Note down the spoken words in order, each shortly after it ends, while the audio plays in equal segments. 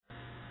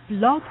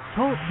Blog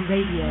Talk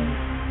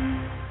Radio.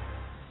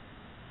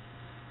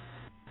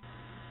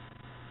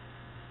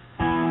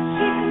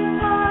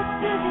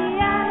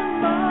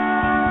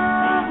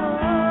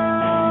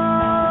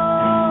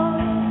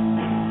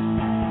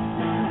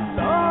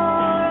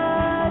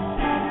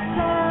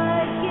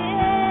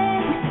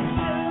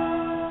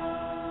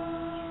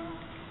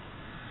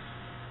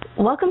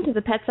 Welcome to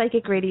the Pet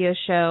Psychic Radio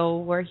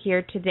Show. We're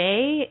here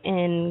today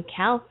in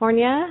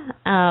California.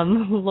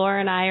 Laura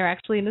and I are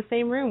actually in the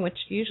same room, which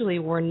usually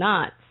we're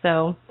not.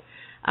 So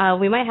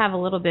we might have a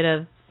little bit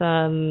of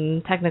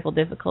some technical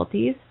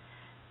difficulties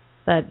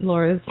that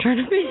Laura's trying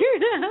to figure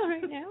it out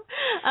right now.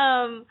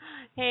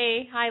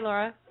 Hi,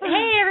 Laura.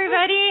 Hey,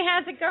 everybody.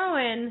 How's it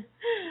going?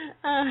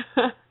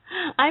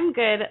 I'm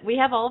good. We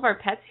have all of our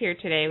pets here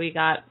today. We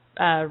got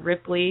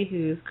Ripley,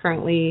 who's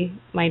currently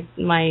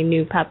my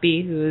new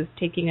puppy, who is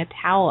taking a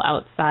towel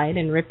outside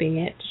and ripping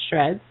it to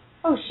shreds.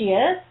 Oh, she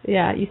is?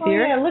 Yeah, you see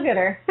her? Yeah, look at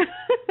her.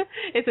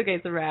 It's okay,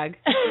 it's a rag.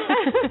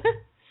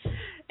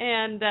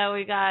 And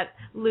we got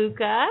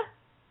Luca,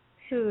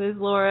 who is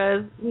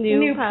Laura's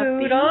new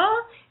puppy. Poodle.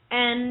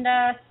 And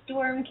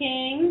Storm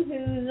King,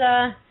 who's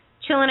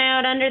chilling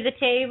out under the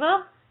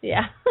table.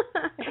 Yeah.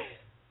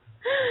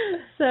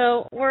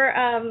 So we're,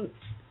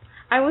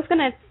 I was going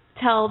to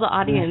tell the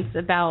audience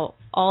about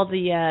all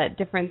the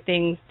different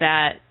things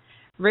that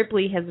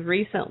Ripley has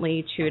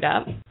recently chewed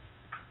up,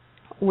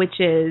 which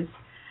is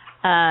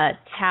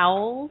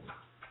towels,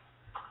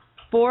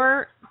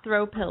 4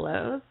 throw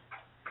pillows,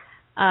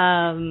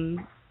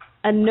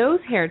 a nose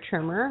hair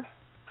trimmer.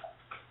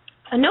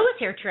 A nose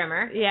hair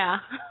trimmer? Yeah.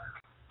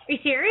 Are you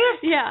serious?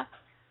 Yeah.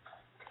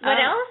 What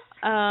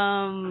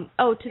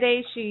else?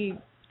 Today she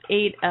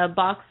ate a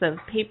box of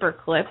paper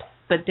clips,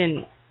 but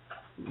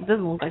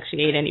doesn't look like she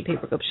ate any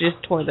paper clips. She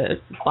just tore the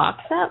box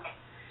up.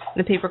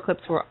 The paper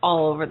clips were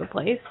all over the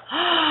place.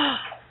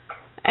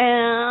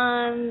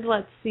 And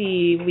let's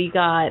see, we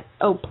got,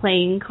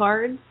 playing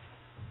cards.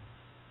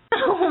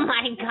 Oh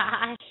my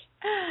gosh.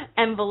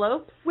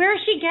 Envelopes. Where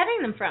is she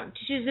getting them from?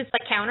 She's just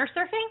like counter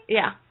surfing?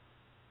 Yeah.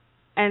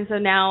 And so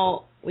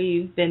now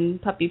we've been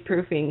puppy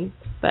proofing,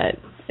 but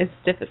it's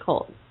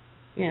difficult,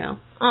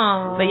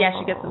 Oh. But yeah,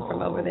 she gets them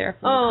from over there,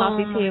 from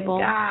the coffee table.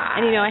 God.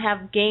 And I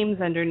have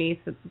games underneath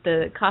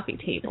the coffee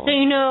table.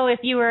 So if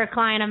you were a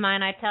client of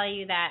mine, I'd tell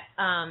you that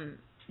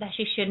that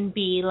she shouldn't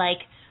be like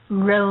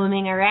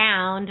roaming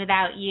around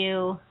without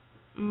you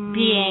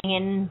being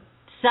in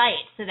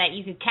sight, so that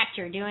you could catch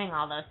her doing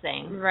all those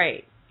things.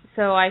 Right.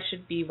 So I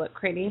should be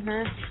crating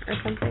her or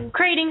something?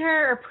 Crating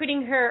her or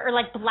putting her or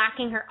like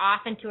blocking her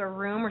off into a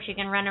room where she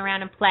can run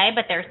around and play,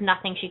 but there's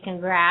nothing she can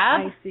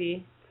grab. I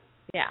see.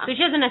 Yeah. So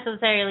she doesn't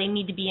necessarily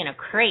need to be in a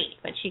crate,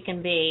 but she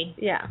can be,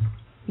 yeah.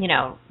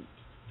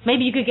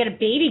 Maybe you could get a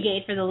baby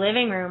gate for the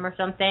living room or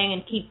something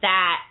and keep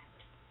that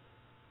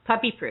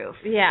puppy-proof.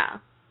 Yeah,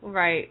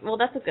 right. Well,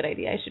 that's a good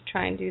idea. I should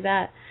try and do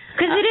that.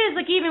 Because it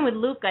is, even with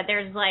Luca,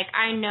 there's,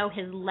 I know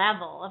his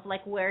level of,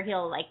 where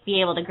he'll,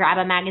 be able to grab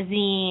a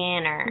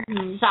magazine or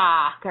a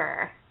sock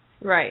or...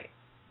 Right.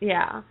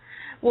 Yeah.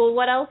 Well,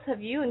 what else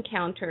have you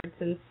encountered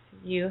since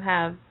we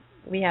have,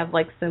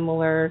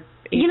 similar...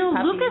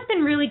 Luca's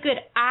been really good.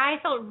 I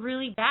felt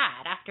really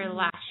bad after the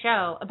last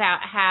show about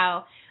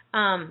how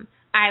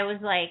I was,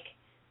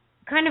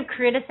 kind of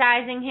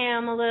criticizing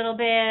him a little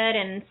bit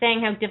and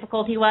saying how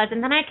difficult he was.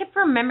 And then I kept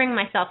remembering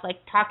myself,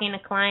 talking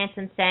to clients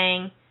and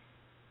saying...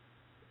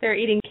 They're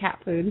eating cat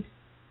food.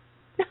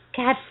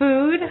 Cat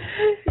food?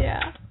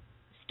 Yeah.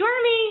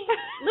 Stormy!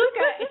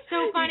 Luca, it's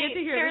so funny. You get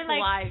to hear this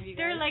live, you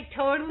guys. They're,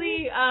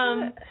 totally,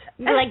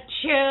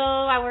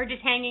 chill while we're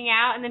just hanging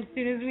out. And then as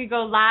soon as we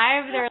go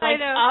live, they're,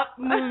 up,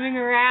 moving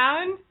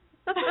around.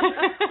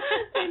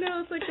 I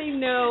know. It's they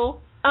know.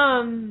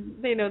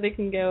 They know they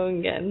can go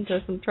and get into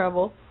some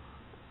trouble.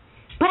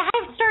 But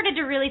I've started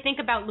to really think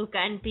about Luca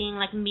and being,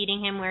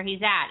 meeting him where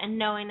he's at and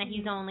knowing that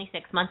he's only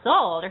 6 months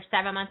old or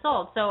 7 months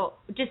old. So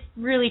just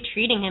really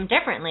treating him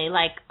differently.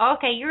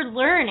 Okay, you're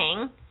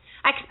learning.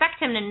 I expect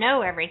him to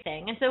know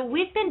everything. And so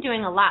we've been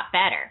doing a lot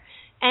better.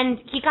 And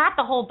he got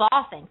the whole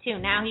ball thing, too.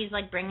 Now he's,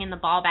 bringing the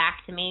ball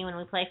back to me when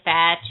we play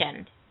fetch.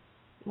 And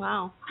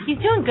wow. He's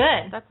doing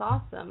good. That's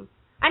awesome.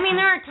 I mean,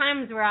 there are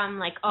times where I'm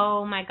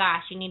oh, my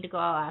gosh, you need to go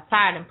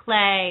outside and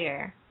play.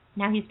 Or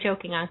now he's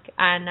choking on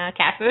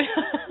cat food.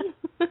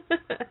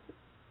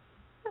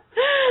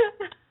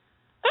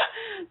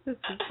 This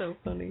is so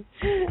funny.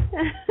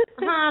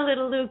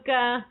 Little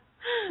Luca.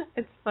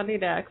 It's funny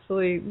to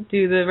actually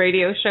do the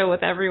radio show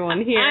with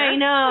everyone here. I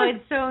know,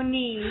 it's so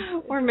neat.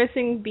 We're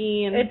missing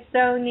Bean. It's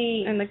so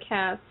neat. And the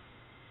cats.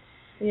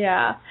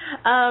 Yeah.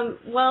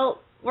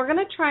 Well, we're going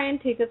to try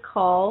and take a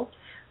call.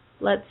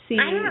 Let's see.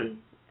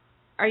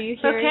 Are you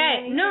hearing Okay.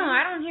 anything? No,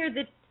 I don't hear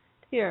the...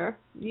 Here,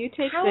 you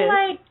take How this. will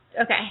I...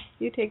 Okay.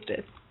 You take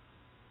this.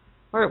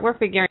 We're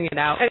figuring it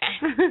out.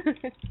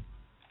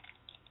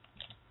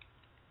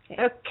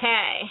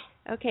 Okay.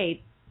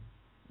 Okay.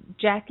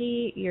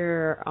 Jackie,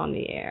 you're on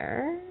the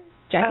air.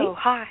 Jackie? Oh,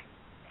 hi.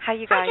 How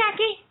you guys? Hi,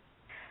 Jackie.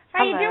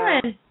 How you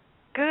doing?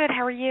 Good.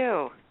 How are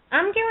you?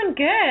 I'm doing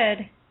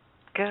good.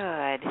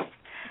 Good.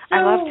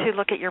 I love to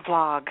look at your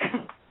blog.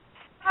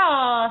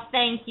 Oh,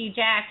 thank you,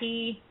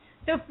 Jackie.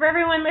 So for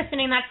everyone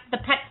listening, that's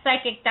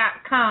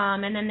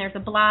thepetpsychic.com, and then there's a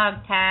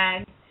blog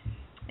tag,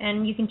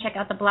 and you can check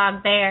out the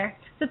blog there.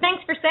 So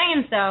thanks for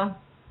saying so.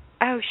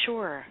 Oh,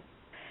 sure.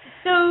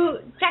 So,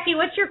 Jackie,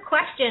 what's your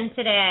question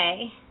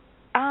today?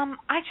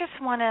 I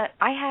just want to,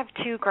 I have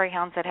 2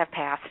 greyhounds that have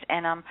passed,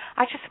 and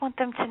I just want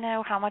them to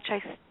know how much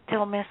I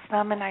still miss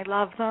them, and I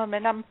love them,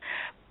 and I'm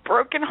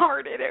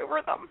brokenhearted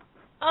over them.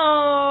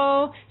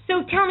 Oh,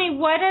 so tell me,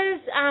 what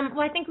is,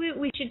 well, I think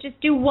we should just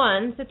do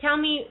one. So tell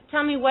me,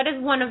 what does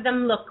one of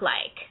them look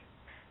like?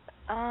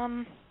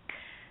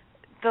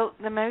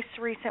 The most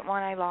recent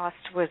one I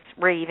lost was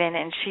Raven,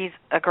 and she's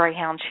a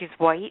greyhound. She's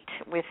white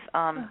with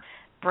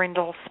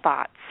brindle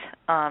spots,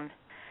 and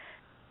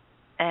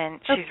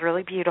she's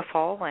really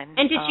beautiful. And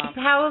did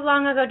she? How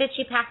long ago did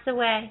she pass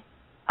away?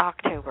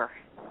 October.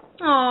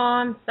 Oh,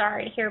 I'm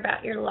sorry to hear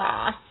about your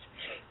loss.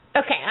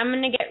 Okay, I'm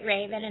going to get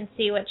Raven and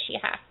see what she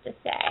has to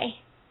say.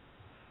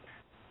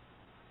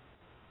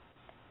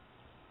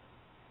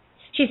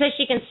 She says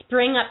she can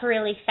spring up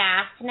really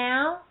fast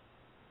now.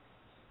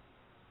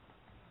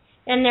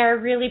 And there are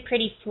really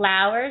pretty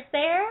flowers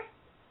there.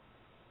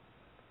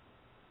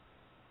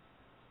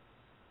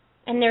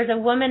 And there's a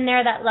woman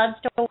there that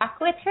loves to walk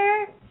with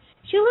her.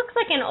 She looks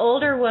like an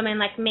older woman,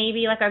 like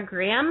maybe like a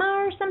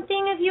grandma or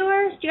something of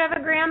yours. Do you have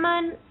a grandma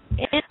in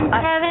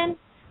heaven?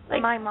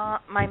 Like, my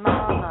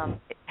mom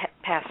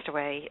passed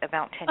away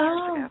about 10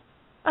 years ago.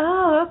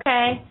 Oh,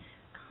 okay.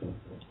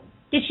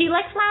 Did she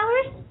like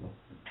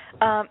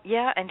flowers?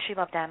 Yeah, and she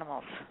loved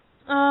animals.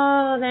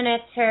 Oh, then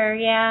it's her,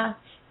 yeah.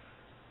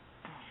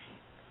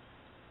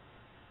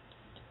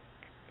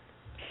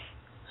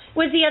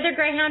 Was the other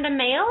greyhound a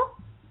male?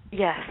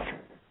 Yes.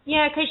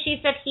 Yeah, because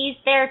she said he's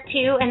there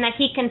too, and that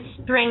he can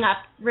spring up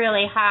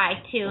really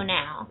high too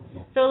now.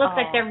 So it looks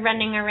like they're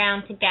running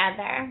around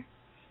together.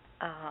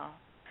 Oh.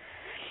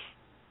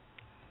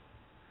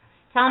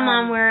 Tell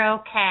Mom we're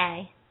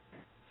okay.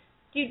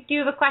 Do you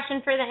have a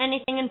question for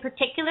anything in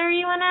particular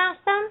you want to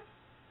ask them?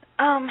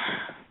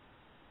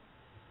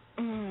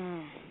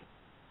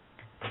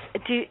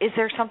 Is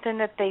there something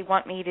that they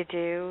want me to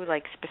do,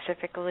 like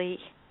specifically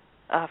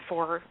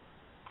for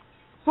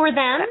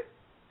them?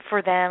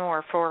 For them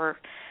or for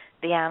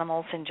the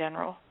animals in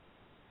general?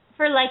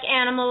 For like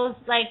animals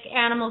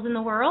in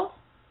the world?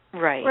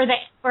 Right.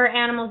 Or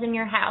animals in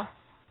your house?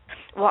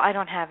 Well, I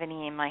don't have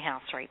any in my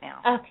house right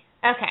now.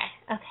 Okay.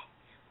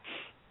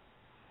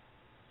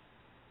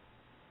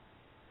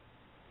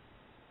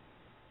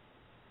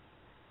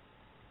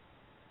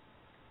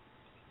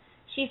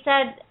 She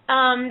said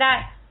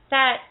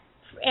that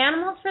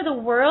Animals for the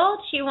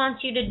World, she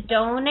wants you to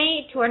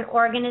donate to an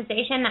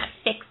organization that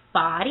fixes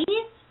bodies.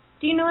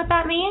 Do you know what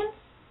that means?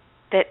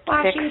 That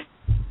fixes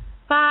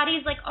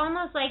bodies, like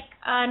almost like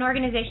an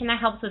organization that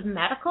helps with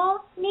medical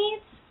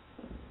needs.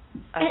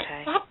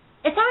 Okay.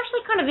 It's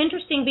actually kind of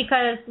interesting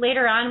because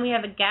later on we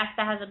have a guest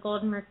that has a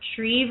golden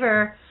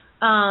retriever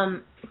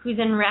who's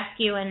in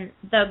rescue, and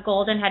the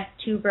golden had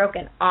 2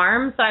 broken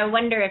arms. So I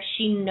wonder if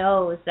she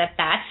knows that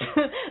that's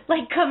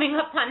like coming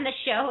up on the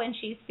show and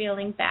she's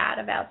feeling bad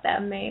about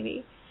them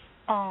maybe.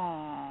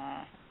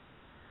 Aww.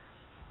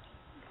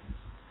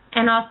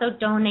 And also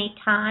donate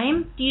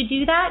time. Do you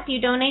do that? Do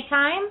you donate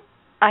time?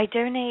 I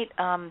donate.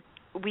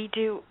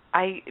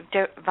 I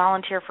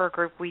volunteer for a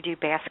group. We do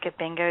basket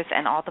bingos,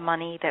 and all the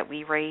money that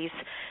we raise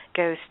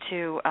goes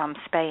to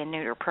spay and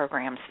neuter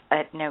programs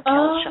at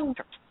no-kill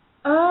shelters.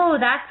 Oh,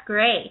 that's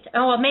great.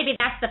 Oh, well, maybe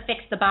that's to fix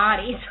the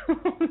bodies.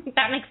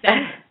 That makes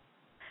sense.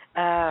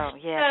 Oh,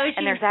 yeah. So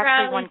and there's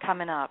actually one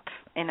coming up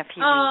in a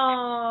few weeks.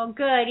 Oh,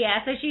 good,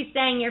 yeah. So she's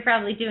saying you're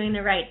probably doing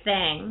the right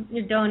thing.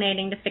 You're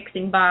donating to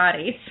fixing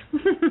bodies.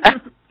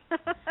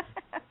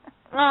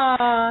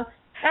 Oh,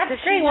 that's does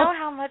great. She know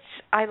how much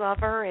I love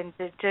her, and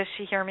does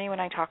she hear me when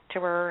I talk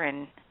to her?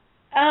 And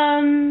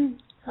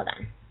hold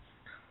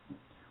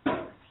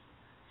on.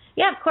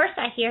 Yeah, of course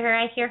I hear her.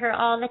 I hear her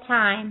all the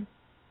time.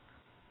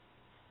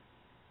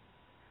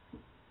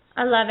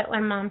 I love it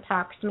when Mom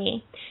talks to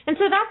me. And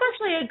so that's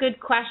actually a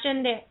good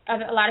question that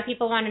a lot of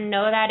people want to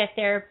know, that if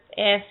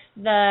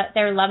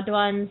their loved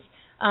ones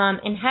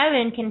in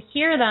heaven can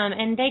hear them,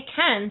 and they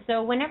can.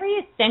 So whenever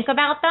you think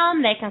about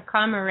them, they can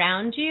come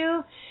around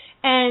you.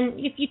 And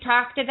if you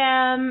talk to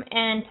them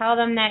and tell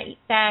them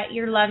that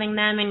you're loving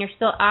them and you're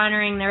still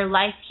honoring their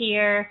life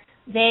here,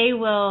 they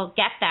will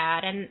get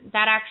that. And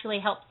that actually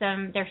helps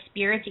their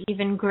spirit to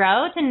even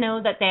grow, to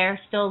know that they're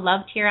still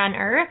loved here on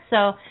earth.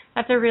 So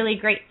that's a really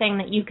great thing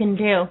that you can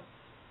do.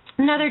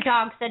 Another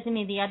dog said to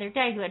me the other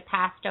day, who had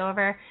passed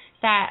over,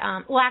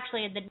 that,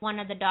 one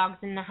of the dogs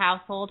in the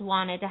household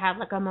wanted to have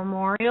like a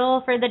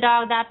memorial for the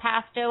dog that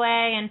passed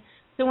away. And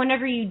so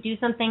whenever you do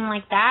something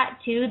like that,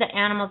 too, the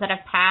animals that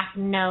have passed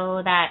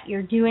know that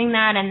you're doing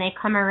that, and they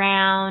come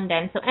around.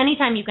 And so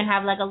anytime you can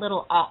have like a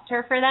little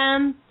altar for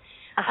them,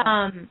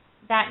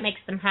 that makes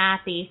them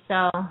happy.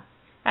 So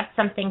that's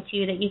something,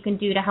 too, that you can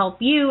do to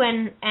help you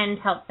and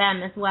help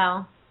them as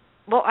well.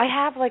 Well, I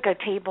have like a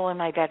table in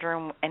my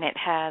bedroom, and it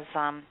has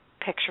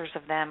pictures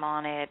of them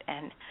on it,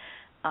 and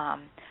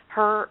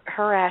her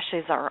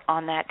ashes are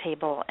on that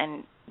table,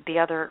 and the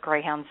other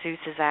greyhound,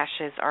 Zeus's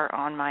ashes, are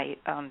on my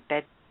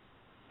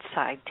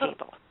bedside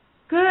table.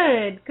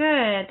 Good.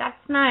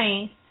 That's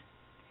nice.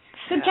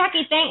 So,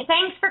 Jackie,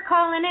 thanks for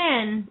calling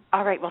in.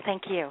 All right. Well,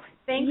 thank you.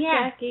 Thanks,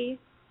 Jackie.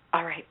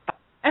 All right.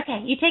 Bye.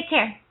 Okay, you take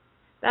care.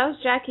 That was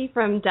Jackie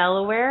from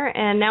Delaware,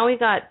 and now we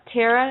got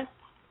Tara.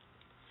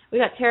 We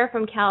got Tara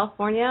from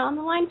California on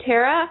the line.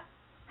 Tara?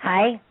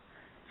 Hi.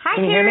 Hi,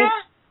 Can you Tara. hear me?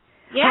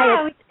 Yeah.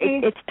 Hi,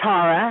 it's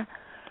Tara.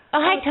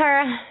 Oh, hi,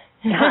 Tara.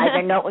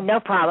 Hi, no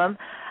problem.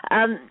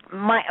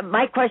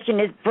 My question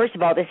is, first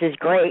of all, this is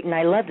great, and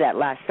I love that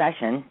last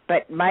session.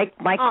 But my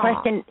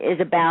question is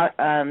about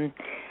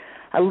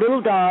a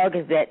little dog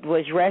that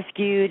was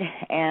rescued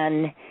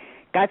and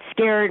got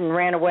scared and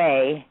ran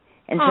away,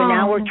 and so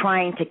now we're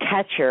trying to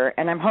catch her.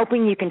 And I'm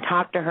hoping you can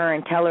talk to her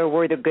and tell her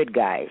we're the good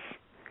guys.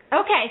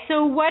 Okay,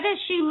 so what does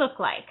she look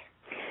like?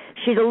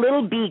 She's a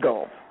little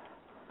beagle.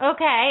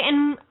 Okay,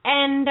 and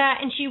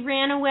she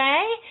ran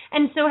away.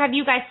 And so, have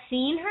you guys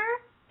seen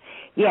her?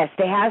 Yes,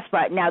 they have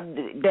spot. Now,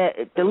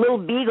 the little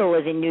beagle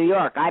is in New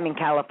York. I'm in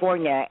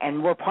California,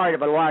 and we're part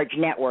of a large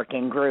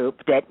networking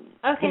group that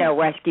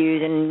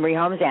rescues and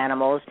rehomes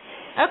animals.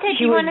 Okay,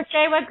 do you want to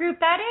say what group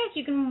that is?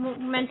 You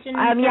can mention.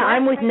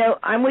 I'm with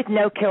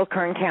No Kill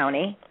Kern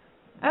County.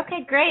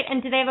 Okay, great.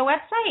 And do they have a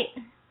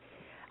website?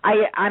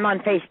 I'm on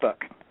Facebook.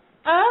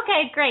 Oh,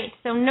 okay, great.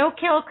 So No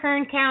Kill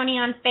Kern County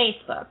on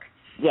Facebook.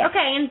 Yes.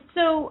 Okay, and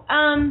so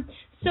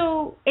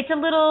it's a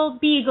little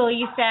beagle,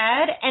 you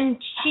said, and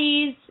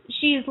she's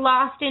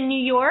lost in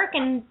New York,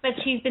 but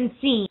she's been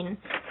seen.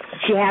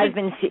 She has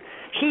been seen.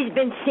 She's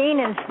been seen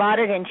and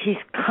spotted, and she's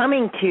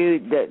coming to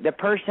the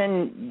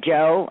person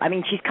Joe. I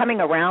mean, she's coming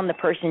around the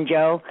person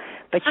Joe,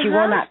 but she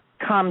will not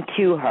come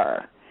to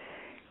her.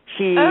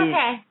 She's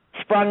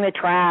sprung the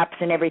traps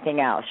and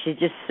everything else. She's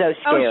just so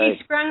scared. Oh,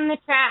 she sprung the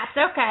traps.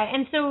 Okay,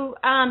 and so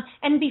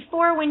and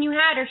before when you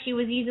had her, she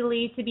was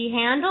easily to be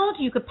handled.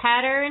 You could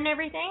pet her and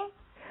everything.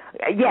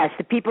 Yes,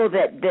 the people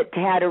that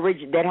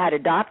had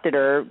adopted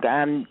her,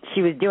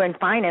 she was doing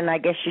fine, and I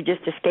guess she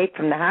just escaped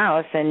from the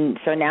house, and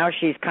so now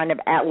she's kind of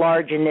at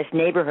large in this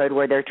neighborhood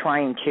where they're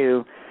trying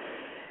to.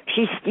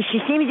 She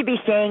seems to be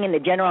staying in the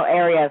general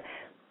area,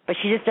 but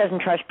she just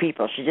doesn't trust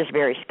people. She's just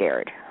very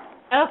scared.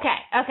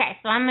 Okay.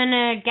 So I'm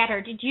gonna get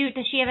her. Does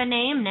she have a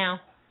name now?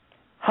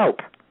 Hope.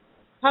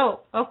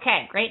 Hope.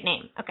 Okay, great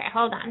name. Okay,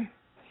 hold on.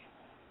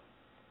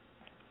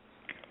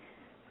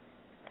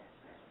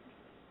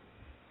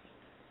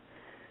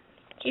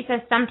 She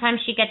says sometimes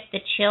she gets the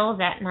chills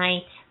at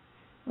night,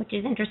 which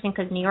is interesting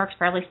because New York's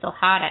probably still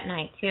hot at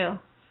night, too.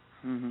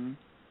 Mhm.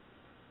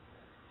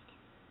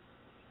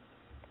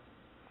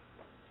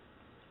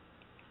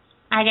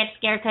 I get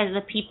scared because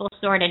the people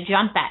sort of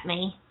jump at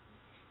me.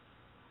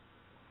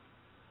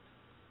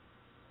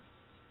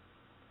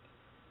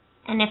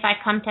 And if I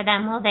come to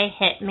them, will they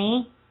hit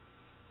me?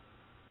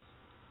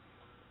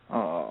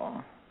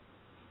 Oh.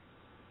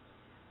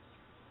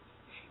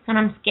 And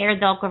I'm scared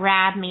they'll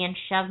grab me and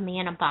shove me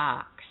in a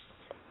box.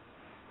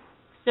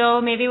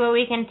 So maybe what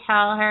we can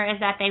tell her is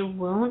that they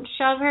won't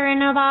shove her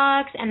in a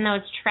box, and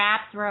those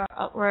traps were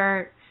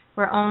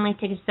only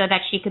so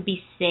that she could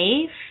be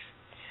safe.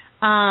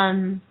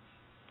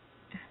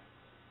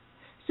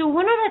 So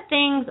one of the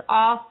things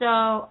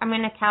also I'm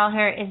going to tell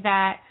her is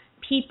that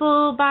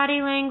people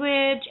body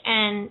language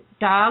and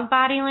dog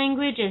body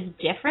language is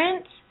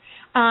different,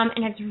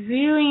 and it's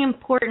really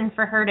important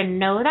for her to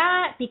know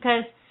that,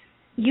 because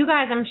you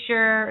guys, I'm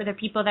sure, the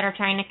people that are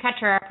trying to catch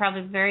her are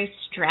probably very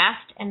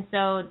stressed, and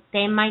so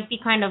they might be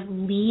kind of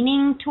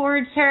leaning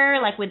towards her,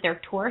 like with their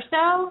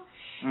torso.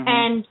 Mm-hmm.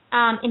 And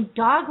in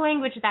dog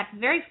language, that's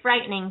very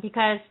frightening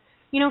because,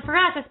 for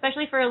us,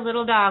 especially for a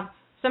little dog,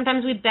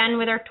 sometimes we bend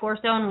with our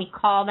torso and we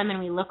call them and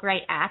we look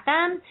right at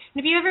them. And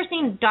if you've ever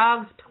seen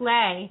dogs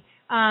play,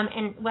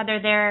 and whether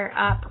they're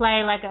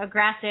play like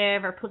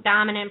aggressive or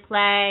dominant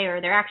play,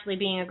 or they're actually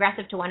being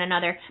aggressive to one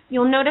another,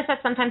 you'll notice that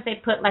sometimes they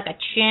put like a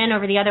chin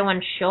over the other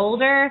one's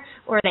shoulder,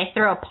 or they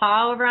throw a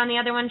paw over on the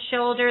other one's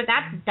shoulder.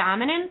 That's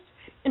dominance.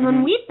 And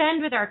when we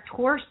bend with our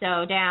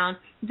torso down,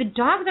 the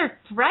dogs are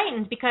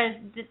frightened because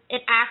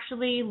it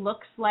actually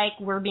looks like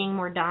we're being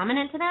more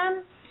dominant to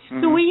them.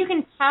 So what you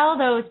can tell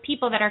those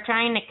people that are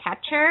trying to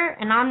catch her,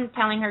 and I'm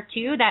telling her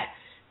too,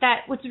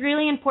 that what's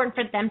really important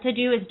for them to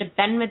do is to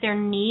bend with their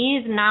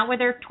knees, not with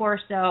their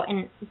torso,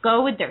 and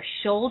go with their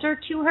shoulder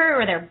to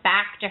her or their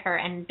back to her,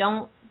 and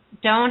don't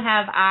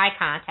have eye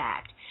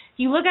contact. If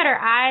you look at her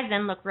eyes,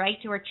 then look right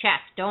to her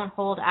chest. Don't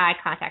hold eye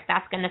contact.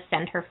 That's going to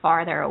send her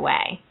farther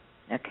away.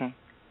 Okay.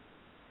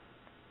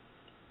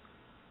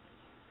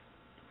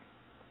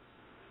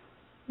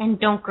 And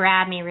don't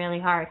grab me really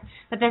hard.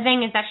 But the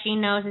thing is that she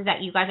knows is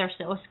that you guys are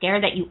so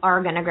scared that you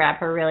are going to grab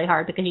her really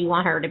hard because you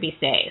want her to be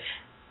safe.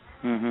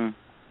 Mhm.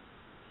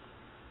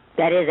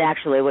 That is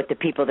actually what the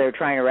people that are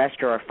trying to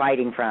rescue her are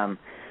fighting from,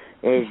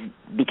 is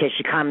because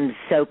she comes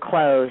so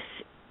close,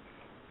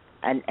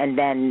 and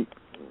then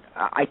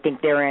I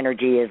think their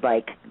energy is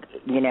like,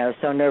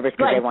 so nervous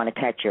because they want to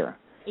catch her.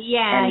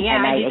 Yeah, and, yeah.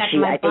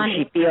 And I think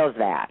she feels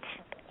that.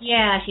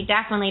 Yeah, she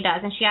definitely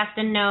does, and she has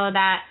to know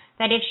that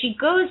if she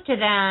goes to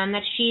them,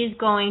 that she's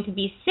going to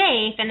be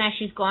safe and that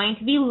she's going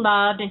to be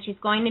loved and she's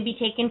going to be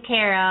taken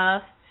care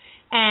of.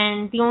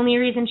 And the only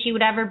reason she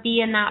would ever be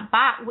in that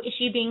box is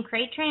she being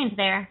crate trained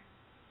there.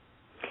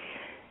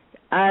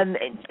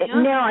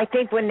 No, I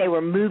think when they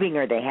were moving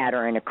her, they had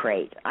her in a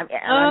crate.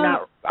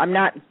 I'm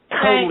not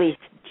totally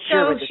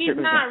sure. So she's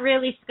not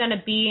really going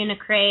to be in a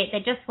crate. They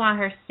just want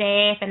her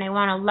safe, and they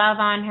want to love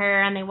on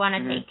her, and they want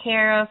to take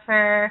care of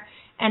her,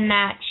 and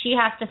that she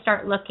has to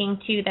start looking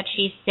too that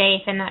she's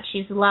safe and that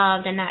she's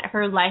loved, and that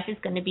her life is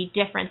going to be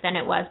different than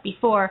it was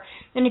before.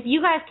 And if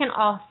you guys can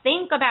all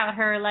think about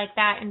her like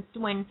that, and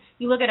when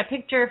you look at a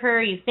picture of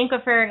her, you think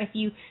of her, if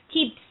you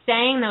keep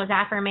saying those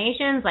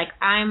affirmations like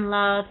I'm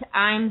loved,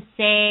 I'm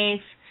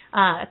safe,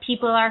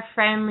 people are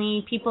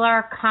friendly, people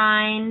are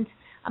kind,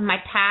 my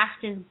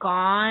past is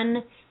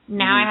gone,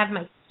 now I have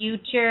my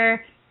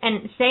future,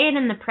 and say it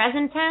in the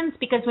present tense,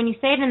 because when you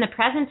say it in the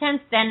present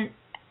tense, then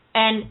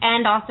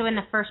and also in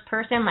the first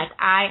person, like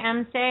I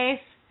am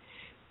safe,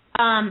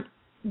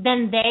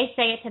 then they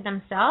say it to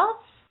themselves.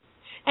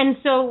 And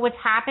so what's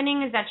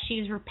happening is that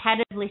she's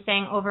repetitively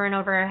saying over and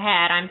over her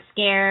head, I'm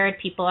scared,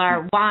 people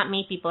want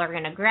me, people are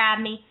going to grab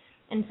me.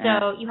 And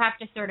so you have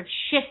to sort of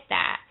shift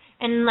that.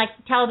 And like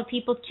tell the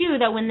people too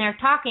that when they're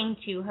talking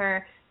to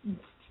her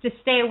to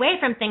stay away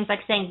from things like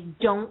saying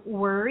don't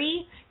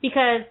worry,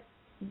 because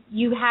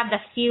you have the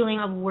feeling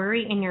of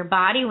worry in your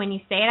body when you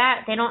say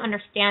that. They don't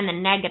understand the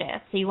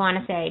negative. So you want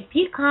to say,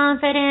 be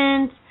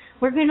confident,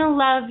 we're going to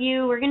love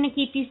you, we're going to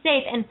keep you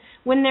safe. And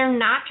when they're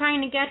not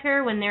trying to get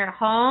her, when they're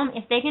home,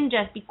 if they can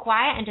just be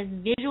quiet and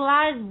just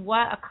visualize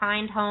what a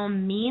kind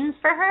home means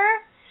for her,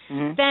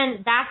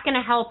 then that's going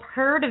to help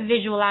her to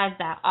visualize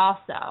that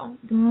also.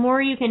 The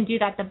more you can do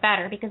that, the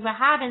better. Because what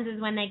happens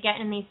is when they get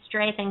in these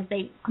stray things,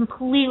 they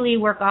completely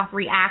work off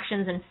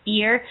reactions and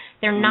fear.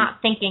 They're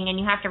not thinking, and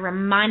you have to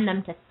remind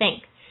them to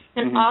think.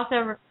 And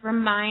also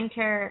remind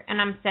her,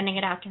 and I'm sending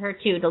it out to her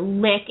too, to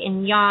lick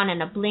and yawn and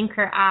to blink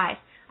her eyes.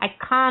 I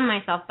calm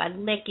myself by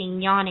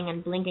licking, yawning,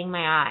 and blinking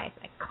my eyes.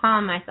 I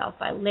calm myself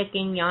by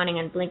licking, yawning,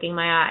 and blinking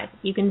my eyes.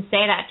 You can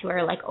say that to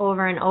her like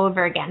over and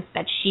over again so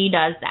that she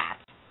does that.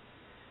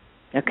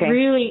 Okay.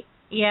 Really,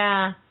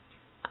 yeah.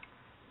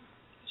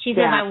 She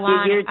says,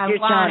 You're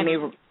telling me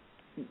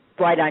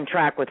right on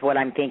track with what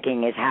I'm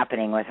thinking is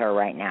happening with her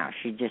right now.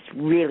 She's just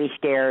really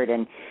scared,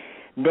 and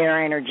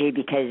their energy,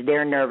 because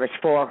they're nervous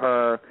for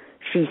her,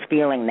 she's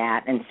feeling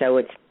that, and so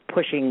it's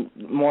pushing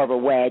more of a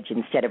wedge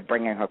instead of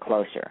bringing her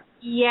closer.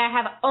 Yeah,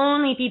 have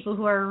only people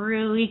who are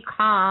really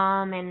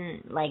calm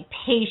and, like,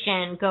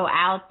 patient go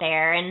out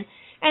there, and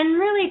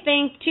really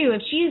think, too,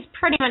 if she's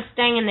pretty much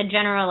staying in the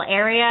general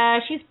area,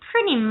 she's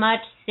pretty much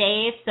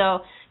safe.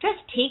 So just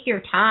take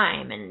your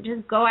time and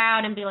just go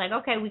out and be like,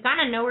 okay, we kind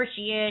of know where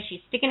she is.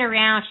 She's sticking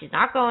around. She's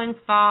not going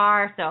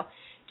far. So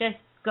just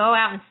go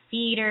out and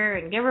feed her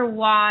and give her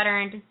water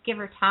and just give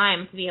her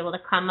time to be able to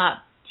come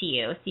up to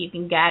you so you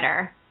can get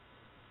her.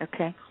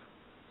 Okay.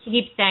 She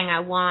keeps saying,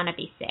 I want to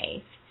be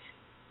safe.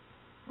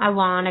 I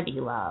want to be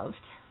loved.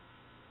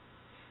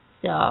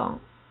 So.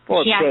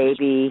 Poor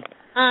baby.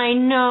 I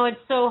know, it's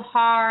so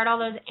hard, all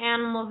those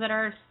animals that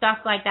are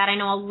stuck like that. I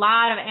know a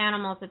lot of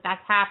animals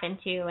that's happened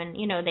to, and,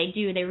 you know, they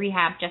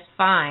rehab just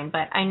fine,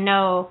 but I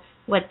know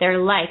what they're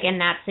like in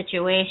that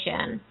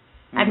situation.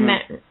 I've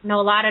know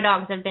a lot of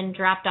dogs have been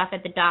dropped off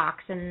at the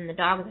docks, and the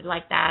dogs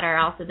like that are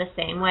also the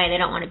same way. They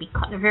don't want to be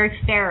caught. They're very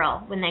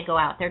feral when they go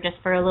out there just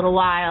for a little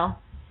while.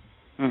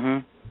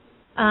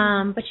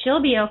 But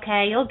she'll be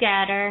okay. You'll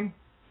get her.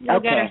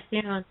 You'll get her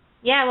soon.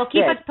 Yeah, well,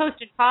 keep us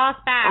posted. Call us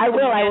back. I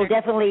will. I will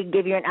definitely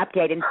give you an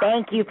update, and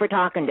thank you for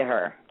talking to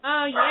her.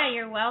 Oh, yeah,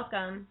 you're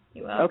welcome.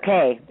 You're welcome.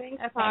 Okay.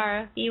 Thanks,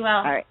 Tara. Be well.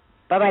 All right.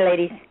 Bye-bye,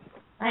 ladies.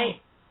 Bye.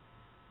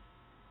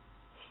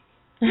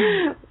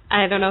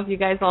 I don't know if you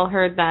guys all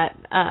heard that.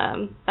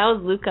 That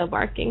was Luca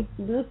barking.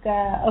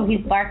 Luca. Oh,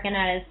 he's barking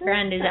at his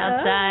friend who's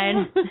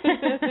outside.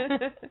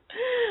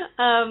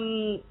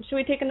 Should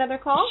we take another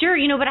call? Sure.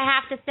 You know, but I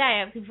have to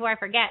say, before I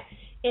forget,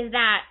 is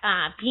that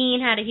Bean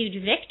had a huge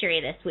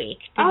victory this week.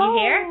 Did you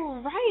hear?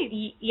 Oh,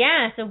 right.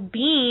 Yeah, so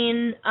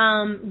Bean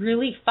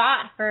really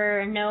fought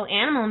for no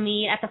animal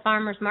meat at the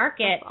farmer's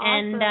market. That's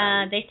awesome.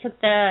 And they took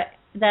the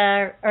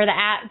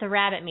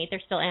rabbit meat.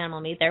 There's still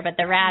animal meat there, but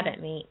the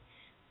rabbit meat.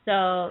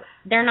 So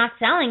they're not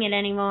selling it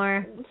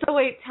anymore. So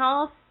wait,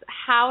 tell us,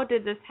 how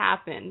did this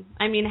happen?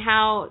 I mean,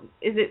 how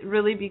is it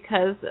really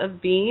because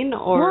of Bean,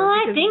 or? Well,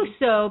 I think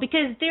so,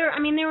 because there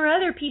were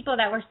other people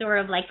that were sort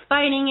of like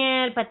fighting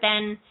it, but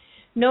then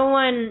no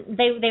one,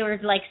 they were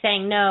like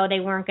saying no, they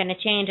weren't going to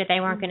change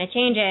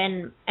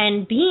it,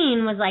 and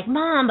Bean was like,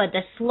 Mom, but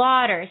the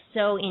slaughter is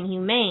so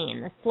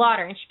inhumane, the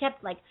slaughter, and she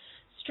kept like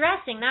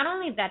stressing not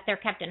only that they're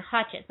kept in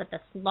hutches, but the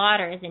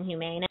slaughter is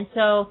inhumane. And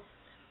so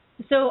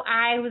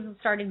I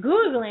started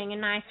Googling,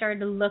 and I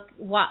started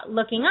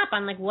looking up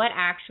on like what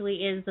actually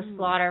is the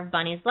slaughter of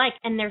bunnies like,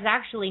 and there's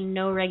actually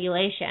no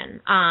regulation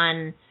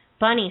on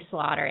bunny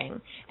slaughtering,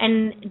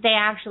 and they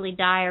actually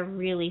die a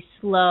really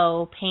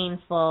slow,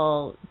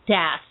 painful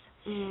death.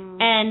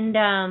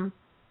 And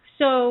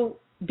so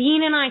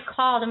Bean and I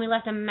called, and we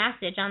left a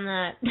message on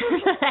the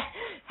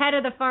head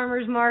of the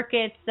farmer's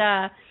market's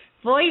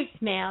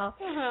voicemail.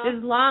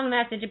 This long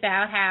message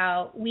about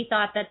how we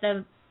thought that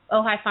the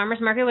Ojai Farmer's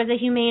Market was a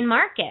humane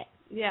market.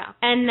 Yeah.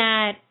 And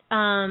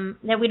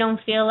that we don't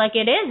feel like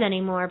it is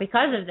anymore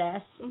because of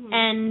this.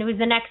 And it was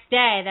the next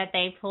day that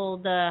they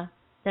pulled the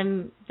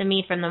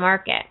meat from the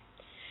market.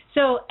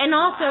 So, and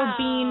also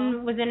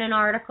Bean was in an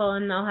article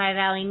in the Ojai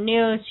Valley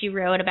News. She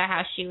wrote about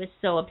how she was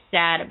so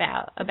upset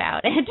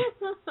about it.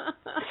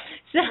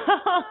 So,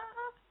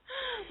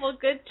 well,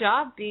 good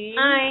job, Bean.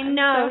 I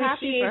know. I'm so happy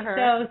she's for her.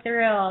 so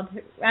thrilled.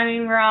 I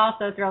mean, we're all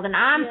so thrilled, and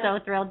I'm so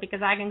thrilled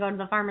because I can go to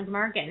the farmer's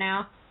market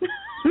now.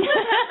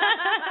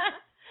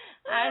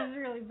 I was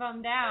really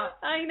bummed out.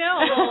 I know.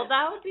 Well,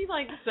 that would be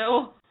like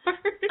so hard.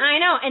 I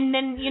know. And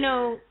then, you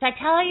know, did I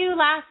tell you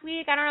last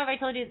week? I don't know if I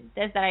told you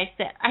this, that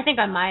I think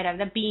I might have.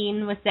 That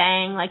Bean was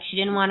saying, like, she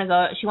didn't want to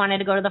go. She wanted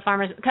to go to the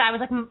farmer's. Because I was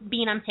like,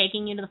 Bean, I'm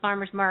taking you to the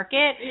farmer's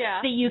market.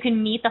 Yeah. So you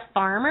can meet the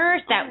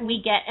farmers that we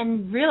get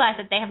and realize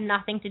that they have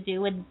nothing to do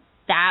with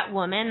that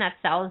woman that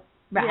sells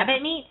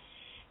rabbit meat.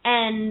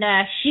 And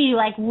she,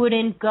 like,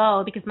 wouldn't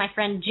go because my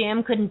friend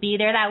Jim couldn't be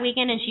there that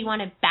weekend, and she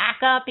wanted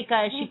backup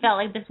because she felt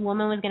like this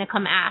woman was going to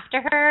come after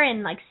her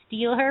and, like,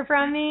 steal her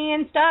from me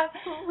and stuff.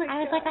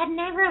 I was like, I'd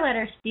never let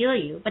her steal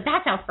you. But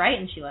that's how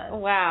frightened she was.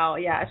 Wow,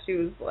 yeah, she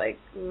was, like,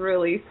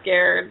 really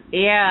scared.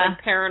 Yeah.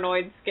 Like,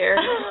 paranoid scared.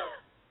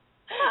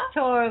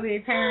 Totally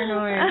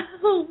paranoid.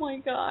 Oh, my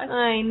gosh.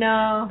 I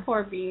know.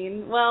 Poor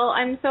Bean. Well,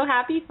 I'm so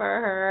happy for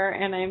her,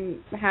 and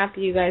I'm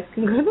happy you guys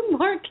can go to the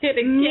market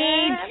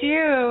again.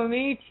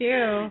 Me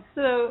too.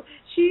 So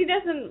she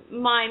doesn't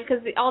mind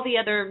because all the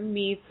other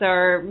meats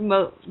are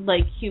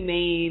like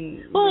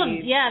humane. Well,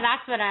 meats. yeah,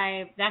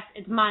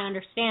 it's my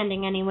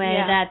understanding anyway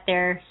that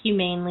they're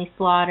humanely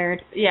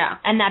slaughtered. Yeah.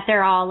 And that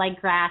they're all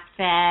like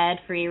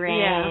grass-fed, free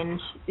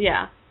range.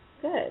 Yeah.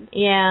 Good.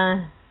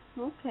 Yeah.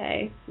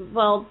 Okay.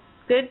 Well,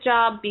 good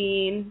job,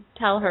 Bean.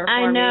 Tell her for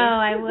me. I know,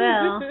 I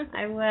will.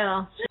 I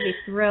will. She'll be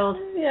thrilled.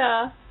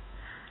 Yeah.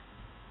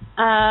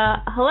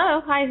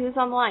 Hello. Hi, who's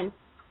on the line?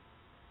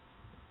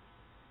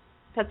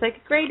 Pet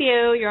Psychic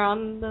Radio. You're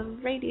on the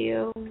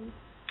radio.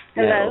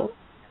 Hello.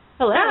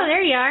 Hello. Oh,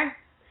 there you are.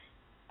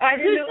 I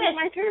didn't know it was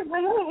my turn.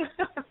 Hello.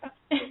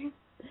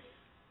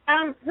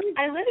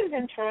 I live in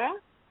Ventura,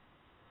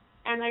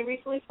 and I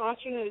recently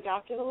fostered and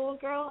adopted a little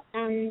girl,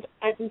 and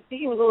I've been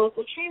speaking with a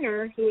local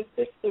trainer who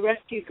assists the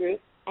rescue group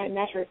I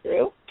met her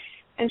through,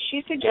 and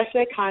she suggested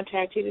I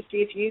contact you to see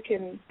if you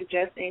can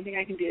suggest anything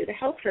I can do to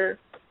help her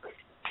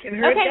in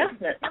her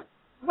adjustment.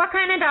 What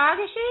kind of dog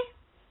is she?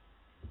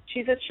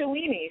 She's a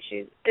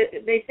Chiweenie.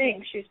 They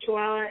think she's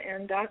Chihuahua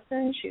and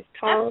Dachshund. She's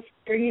tall,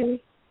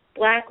 stringy,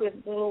 black with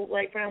little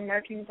light brown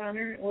markings on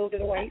her, a little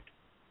bit of white.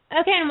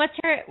 Okay, and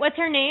what's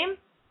her name?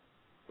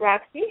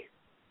 Roxy.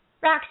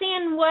 Roxy,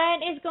 and what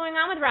is going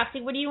on with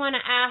Roxy? What do you want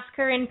to ask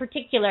her in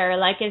particular?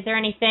 Like, is there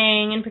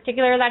anything in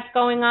particular that's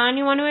going on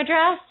you want to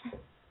address?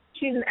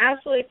 She's an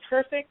absolutely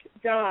perfect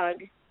dog,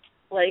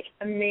 like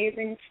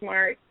amazing,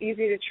 smart,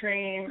 easy to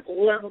train,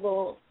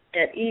 lovable,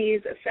 at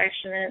ease,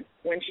 affectionate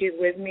when she's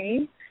with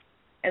me.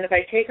 And if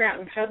I take her out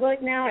in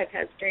public now, I've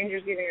had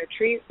strangers giving her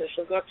treats, so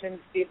she'll go up to them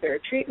to see if they're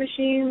a treat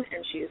machine,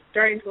 and she's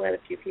starting to let a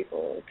few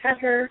people pet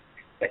her.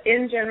 But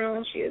in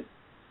general, she is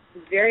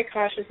very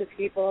cautious of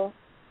people.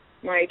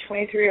 My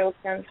 23-year-old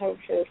son's home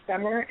for the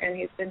summer, and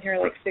he's been here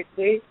like 6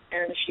 weeks,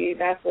 and she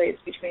vacillates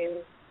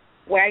between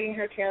wagging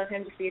her tail at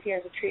him to see if he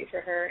has a treat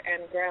for her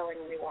and growling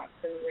when he walks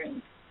in the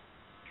room.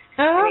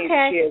 Oh,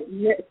 okay.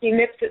 She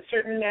nips at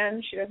certain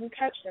men. She doesn't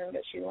touch them,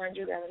 but she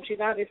lunges at them.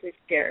 She's obviously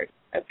scared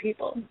of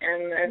people,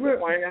 and I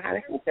just want to know how to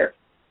help her.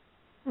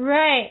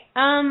 Right.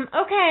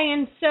 Okay.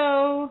 And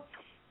so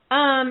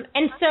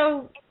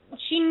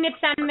she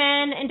nips at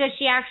men, and does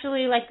she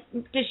actually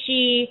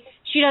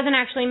she doesn't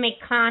actually make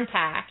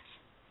contact?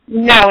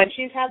 No, and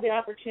she's had the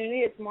opportunity.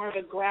 It's more of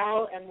a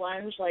growl and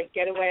lunge, like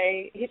get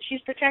away.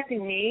 She's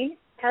protecting me,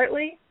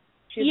 partly.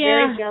 She's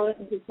very jealous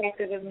and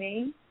protective of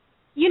me.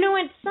 You know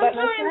what? Sometimes.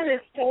 But my son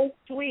is so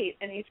sweet,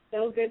 and he's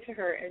so good to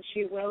her, and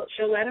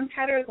she'll let him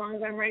pet her as long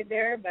as I'm right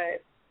there,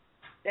 but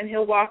then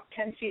he'll walk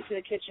 10 feet to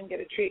the kitchen, get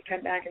a treat,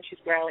 come back, and she's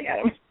growling at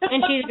him.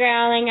 And she's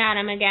growling at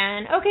him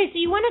again. Okay, so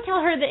you want to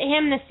tell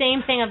him the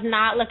same thing of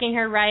not looking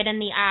her right in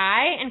the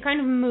eye and kind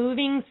of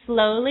moving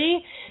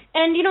slowly.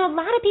 And, you know, a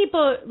lot of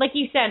people, like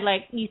you said,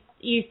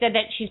 you said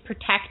that she's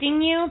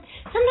protecting you.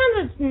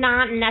 Sometimes it's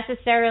not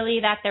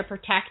necessarily that they're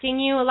protecting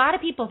you. A lot of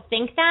people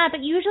think that,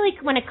 but usually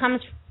when it comes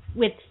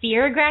with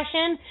fear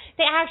aggression,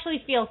 they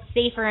actually feel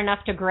safer enough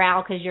to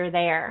growl because you're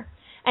there.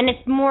 And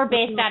it's more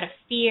based out of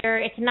fear.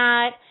 It's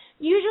not...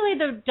 Usually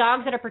the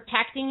dogs that are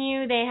protecting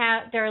you,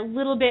 they're a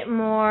little bit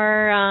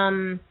more,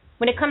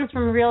 when it comes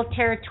from real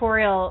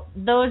territorial,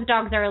 those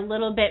dogs are a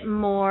little bit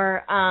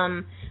more,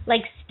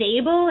 like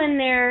stable in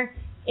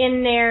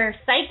their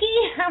psyche,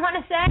 I want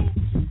to say.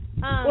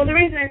 Well, the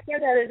reason I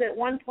said that is at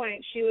one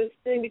point she was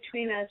sitting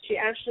between us. She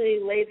actually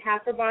laid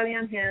half her body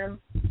on him,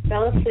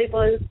 fell asleep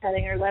while I was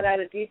petting her, let out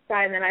a deep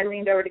sigh, and then I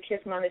leaned over to kiss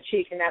him on the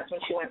cheek, and that's when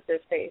she went for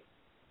his face.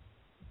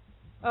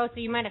 Oh, so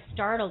you might have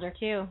startled her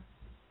too,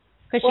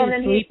 because Well, she was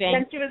then sleeping.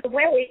 Then she was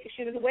awake.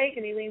 She was awake,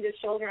 and he leaned his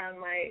head on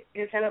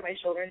my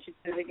shoulder, and she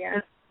did it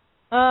again.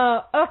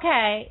 Oh,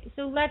 okay.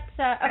 So let's.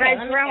 Okay,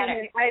 and I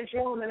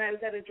drummed, and I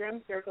was at a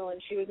drum circle,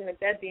 and she was in a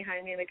bed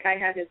behind me, and the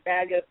guy had his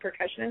bag of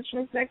percussion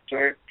instruments next to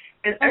her.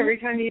 And every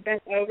time he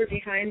bent over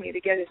behind me to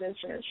get his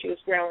instruments, she was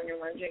growling and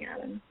lunging at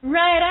him.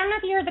 Right. I don't know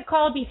if you heard the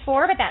call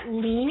before, but that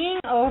leaning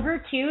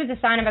over too is a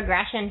sign of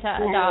aggression to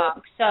a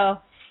dog.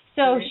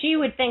 So she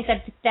would think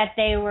that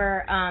they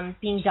were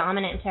being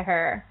dominant to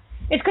her.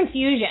 It's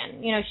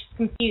confusion. You know, she's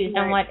confused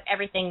on what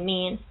everything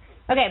means.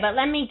 Okay, but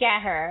let me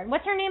get her.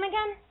 What's her name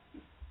again?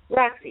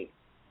 Roxy,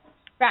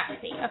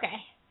 okay.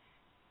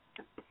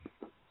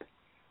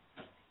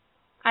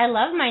 I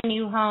love my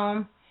new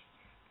home.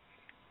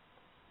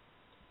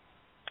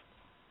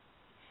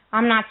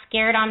 I'm not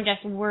scared, I'm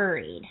just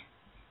worried.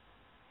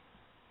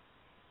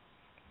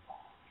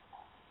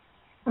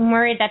 I'm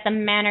worried that the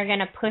men are going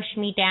to push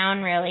me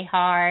down really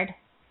hard.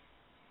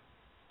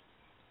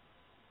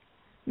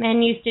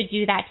 Men used to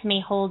do that to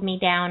me, hold me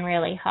down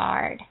really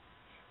hard.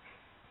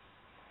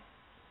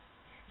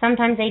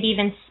 Sometimes they'd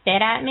even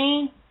spit at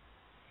me.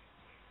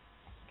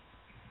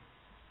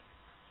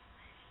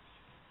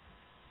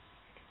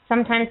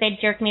 Sometimes they'd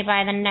jerk me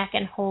by the neck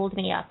and hold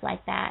me up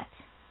like that.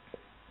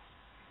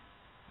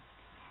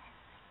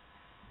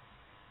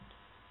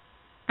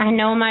 I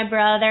know my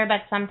brother,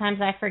 but sometimes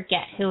I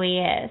forget who he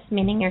is,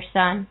 meaning your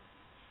son.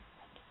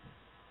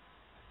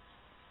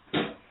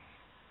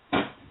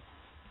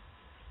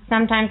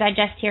 Sometimes I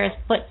just hear his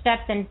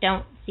footsteps and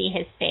don't see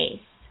his face.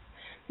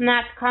 And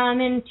that's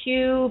common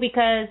too,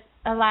 because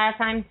a lot of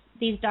times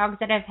these dogs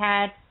that have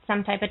had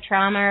some type of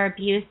trauma or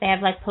abuse, they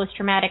have like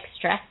post-traumatic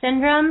stress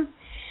syndrome.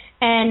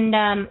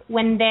 And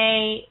when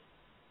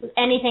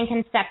anything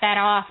can set that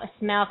off. A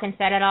smell can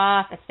set it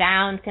off. A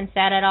sound can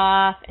set it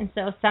off. And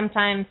so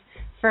sometimes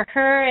for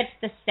her, it's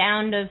the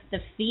sound of the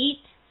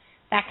feet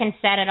that can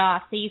set it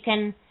off. So you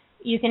can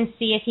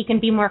see if he can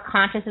be more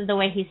conscious of the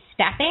way he's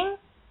stepping.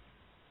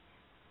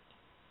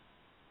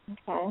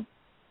 Okay.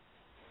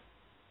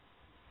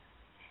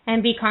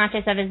 And be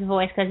conscious of his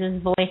voice, because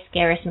his voice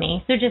scares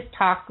me. So just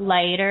talk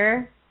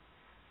lighter.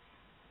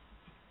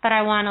 But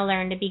I want to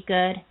learn to be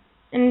good.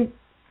 And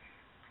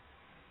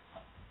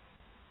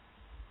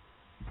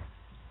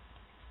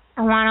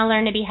I want to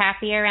learn to be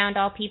happy around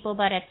all people,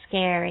 but it's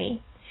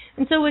scary.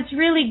 And so what's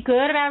really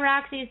good about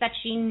Roxy is that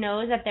she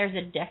knows that there's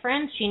a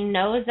difference. She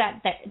knows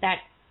that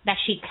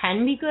she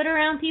can be good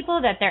around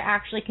people, that there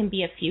actually can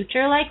be a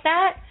future like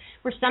that.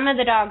 Where some of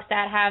the dogs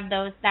that have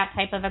that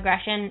type of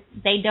aggression,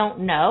 they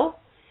don't know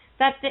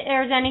that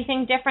there's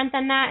anything different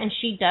than that, and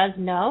she does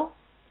know.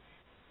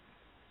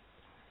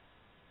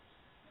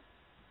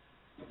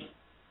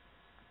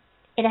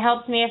 It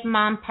helps me if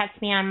Mom pets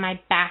me on my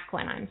back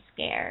when I'm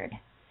scared.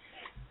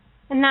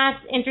 And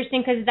that's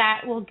interesting because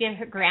that will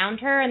ground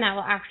her, and that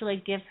will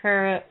actually give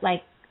her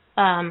like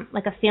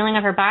a feeling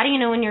of her body. You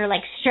know, when you're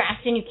like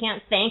stressed and you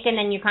can't think, and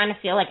then you kind of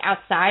feel like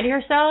outside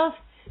yourself.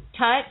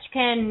 Touch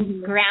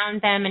can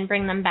ground them and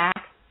bring them back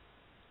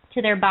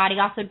to their body.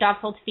 Also, dogs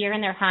hold fear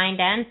in their hind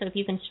end, so if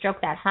you can stroke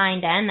that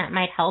hind end, that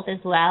might help as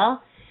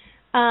well.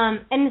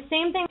 And the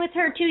same thing with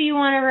her too. You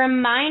want to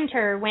remind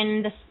her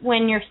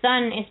when your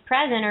son is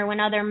present or when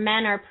other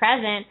men are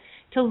present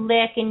to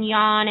lick and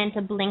yawn and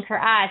to blink her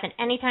eyes. And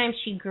anytime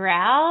she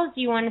growls,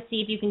 you want to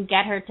see if you can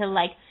get her to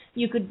like.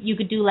 You could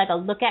do like a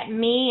look at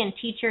me and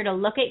teach her to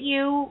look at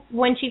you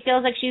when she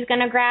feels like she's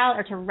going to growl,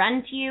 or to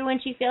run to you when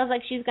she feels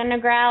like she's going to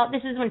growl.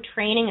 This is when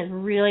training is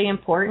really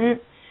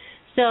important.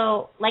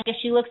 So like if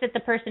she looks at the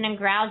person and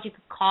growls, you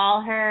could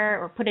call her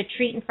or put a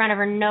treat in front of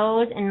her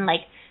nose and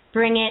like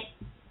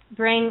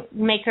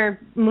make her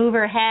move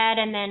her head,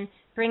 and then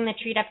bring the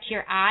treat up to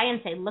your eye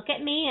and say, look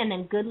at me, and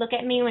then good look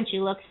at me when she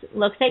looks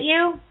at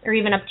you, or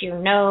even up to your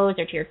nose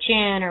or to your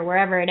chin or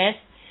wherever it is.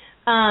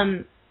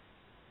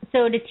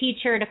 So to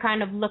teach her to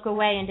kind of look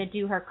away and to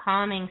do her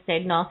calming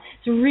signal,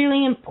 it's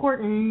really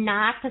important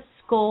not to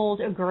scold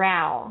or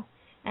growl.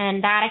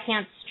 And that I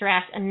can't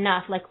stress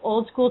enough. Like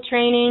old school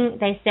training,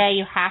 they say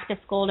you have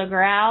to scold or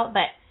growl,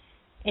 but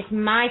it's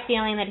my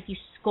feeling that if you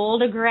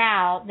scold or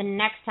growl, the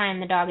next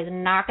time the dog is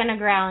not going to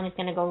growl and is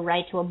going to go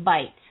right to a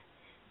bite.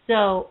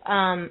 So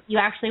you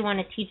actually want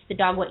to teach the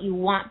dog what you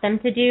want them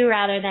to do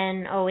rather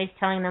than always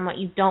telling them what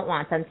you don't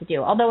want them to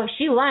do. Although if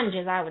she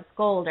lunges, I would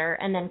scold her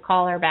and then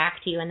call her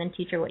back to you and then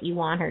teach her what you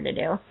want her to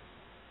do.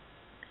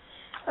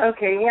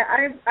 Okay, yeah,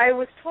 I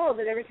was told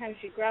that every time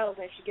she growls,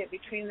 I should get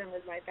between them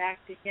with my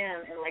back to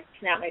him and like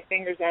snap my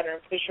fingers at her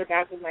and push her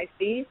back with my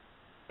feet.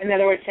 In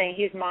other words, saying,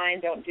 he's mine,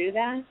 don't do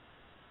that.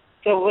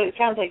 So what it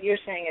sounds like you're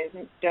saying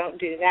is don't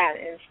do that.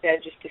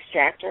 Instead, just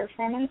distract her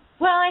from it.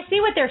 Well, I see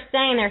what they're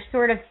saying. They're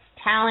sort of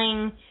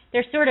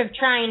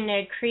trying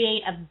to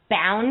create a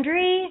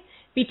boundary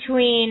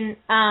between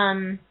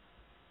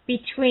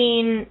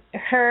between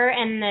her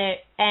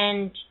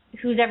and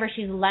whoever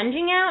she's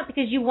lunging at,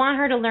 because you want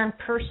her to learn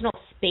personal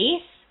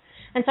space.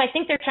 And so I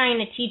think they're trying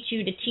to teach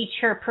you to teach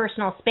her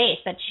personal space,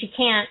 that she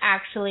can't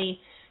actually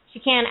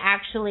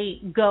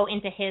go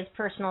into his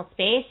personal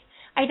space.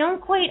 I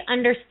don't quite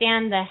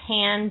understand the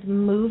hand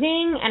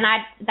moving, and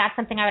that's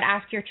something I would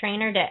ask your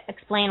trainer to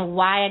explain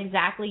why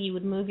exactly you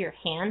would move your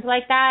hands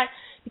like that,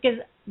 because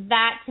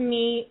that to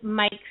me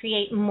might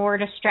create more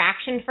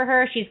distraction for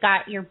her. She's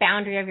got your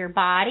boundary of your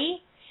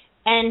body,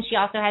 and she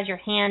also has your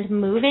hand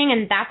moving,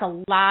 and that's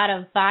a lot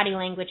of body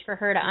language for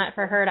her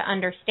to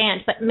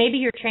understand. But maybe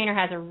your trainer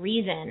has a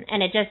reason,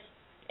 and it's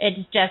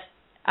just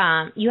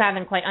you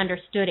haven't quite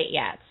understood it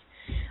yet.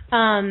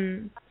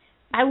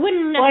 I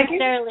wouldn't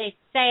necessarily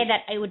say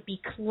that I would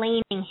be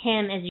claiming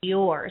him as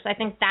yours. I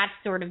think that's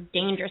sort of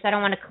dangerous. I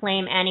don't want to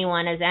claim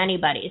anyone as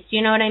anybody's. Do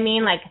you know what I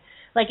mean?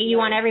 Like you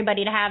want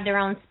everybody to have their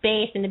own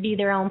space and to be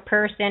their own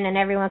person, and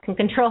everyone can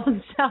control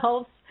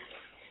themselves.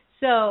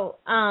 So,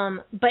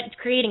 but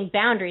creating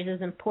boundaries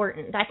is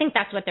important. I think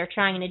that's what they're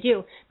trying to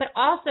do. But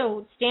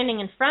also standing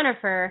in front of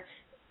her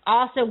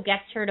also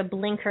gets her to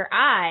blink her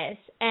eyes,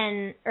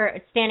 or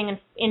standing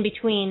in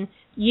between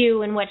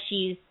you and what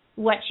she's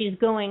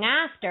going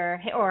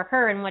after, or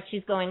her and what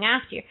she's going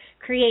after,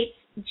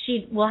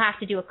 she will have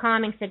to do a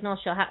calming signal.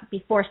 She'll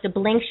be forced to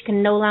blink. She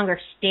can no longer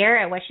stare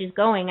at what she's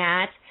going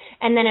at.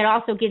 And then it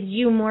also gives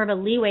you more of a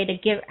leeway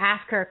to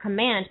ask her a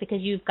command,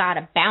 because you've got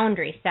a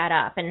boundary set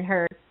up,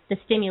 and the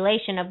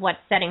stimulation of what's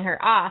setting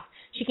her off,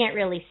 she can't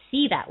really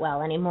see that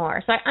well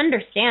anymore. So I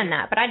understand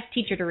that, but I'd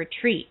teach her to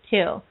retreat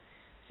too.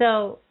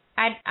 So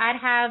I'd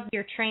have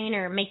your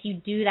trainer make you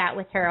do that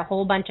with her a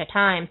whole bunch of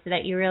times, so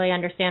that you really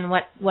understand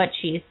what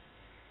she's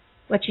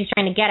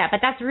trying to get at. But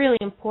that's really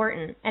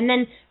important. And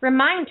then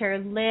remind her,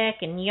 lick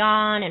and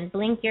yawn and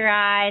blink your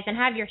eyes, and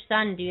have your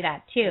son do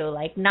that too.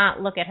 Like, not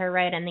look at her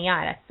right in the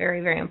eye. That's very,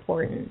 very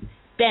important.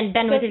 Ben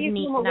so with his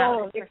knees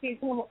up. If he's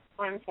home,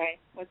 I'm sorry.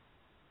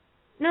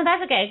 No,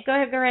 that's okay. Go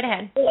right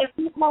ahead. Well, if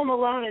he's home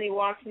alone and he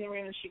walks in the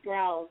room and she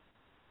growls,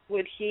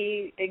 would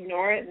he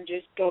ignore it and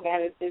just go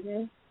about his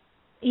business?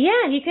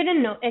 Yeah, he could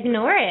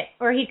ignore it,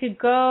 or he could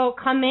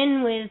come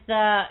in with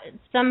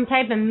some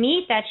type of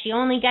meat that she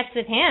only gets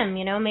with him.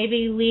 You know,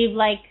 maybe leave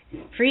like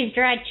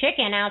freeze-dried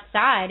chicken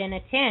outside in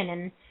a tin,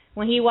 and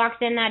when he walks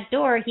in that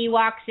door, he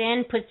walks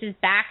in, puts his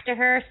back to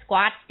her,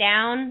 squats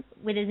down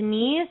with his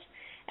knees,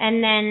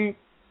 and then,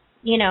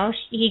 you know,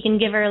 he can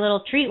give her a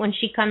little treat when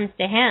she comes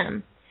to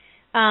him.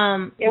 But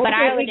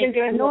I would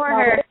ignore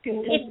her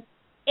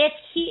if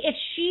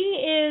she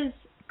is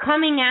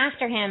coming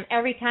after him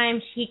every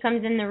time he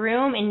comes in the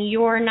room and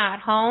you're not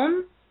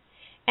home,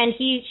 and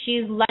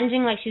she's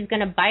lunging like she's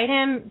going to bite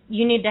him.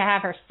 You need to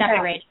have her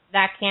separated. No.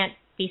 That can't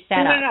be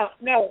set up.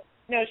 No.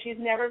 She's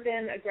never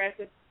been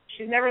aggressive.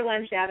 She's never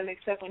lunged at him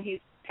except when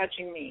he's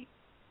touching me.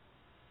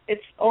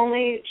 It's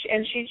only,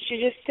 and she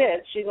just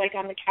sits. She's like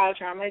on the couch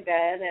or on my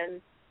bed,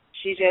 and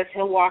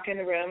he'll walk in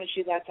the room and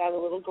she lets out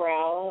a little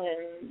growl,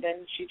 and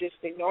then she just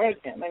ignores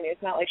him. I mean,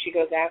 it's not like she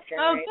goes after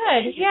him. Oh,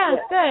 good. Yeah,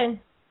 good.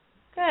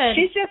 Good.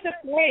 She's just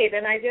afraid,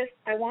 and I guess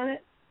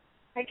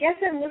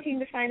I'm looking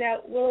to find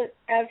out, will it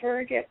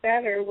ever get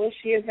better? Will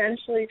she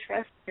eventually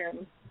trust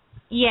him?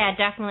 Yeah,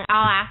 definitely.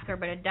 I'll ask her,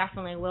 but it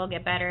definitely will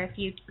get better if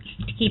you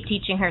keep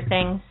teaching her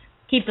things,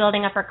 keep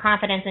building up her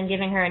confidence and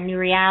giving her a new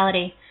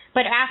reality.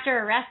 But after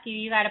a rescue,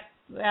 you got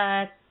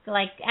to,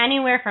 like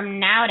anywhere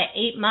from now to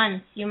 8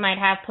 months, you might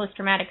have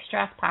post-traumatic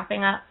stress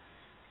popping up.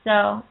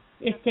 So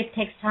it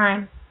takes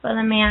time. But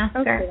let me ask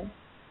her.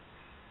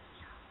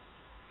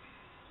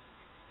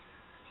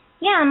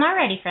 Yeah, I'm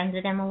already friends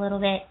with him a little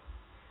bit.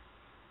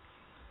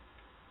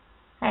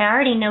 I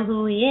already know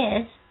who he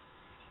is.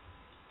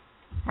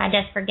 I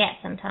just forget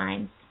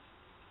sometimes.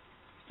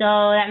 So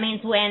that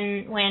means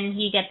when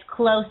he gets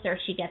closer,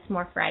 she gets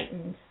more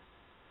frightened.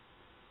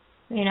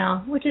 You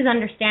know, which is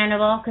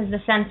understandable because the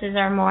senses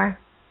are more.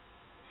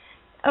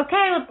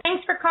 Okay, well,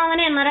 thanks for calling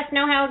in. Let us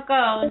know how it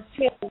goes.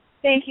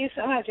 Thank you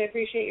so much. I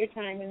appreciate your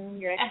time and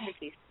your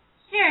expertise.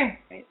 Sure.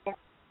 Right.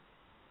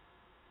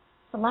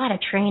 A lot of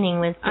training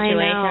with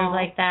situations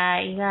like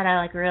that. You gotta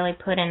like really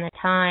put in the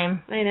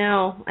time. I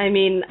know. I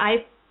mean,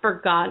 I've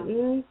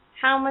forgotten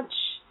how much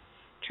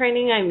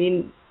training. I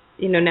mean,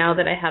 you know, now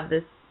that I have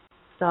this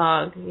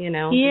dog, this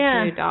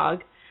new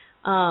dog,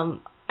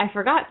 I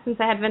forgot since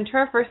I had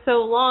Ventura for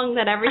so long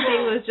that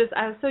everything was just,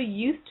 I was so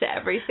used to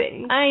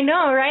everything. I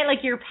know, right?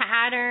 Like your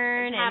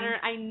pattern.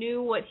 I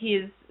knew what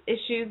his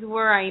issues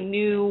were. I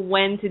knew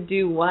when to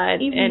do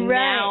what. And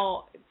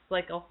now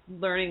like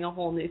learning a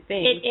whole new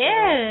thing. It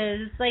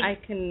is. Like I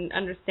can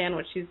understand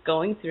what she's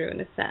going through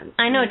in a sense.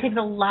 I know, it takes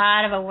a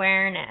lot of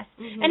awareness.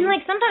 Mm-hmm. And like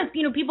sometimes,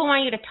 people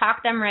want you to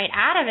talk them right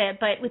out of it,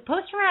 but with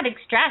post-traumatic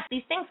stress,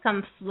 these things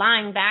come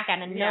flying back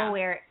out of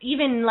nowhere.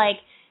 Even like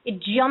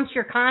it jumps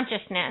your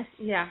consciousness.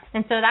 Yeah.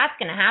 And so that's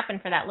going to happen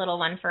for that little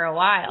one for a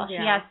while. Yeah.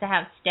 She has to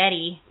have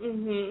steady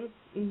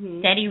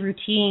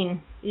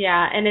routine.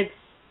 Yeah, and it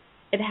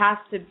has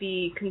to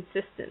be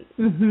consistent.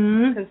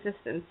 Mm-hmm.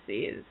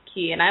 Consistency is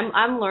key, and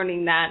I'm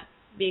learning that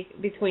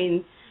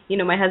between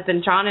my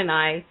husband John and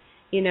I,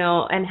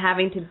 and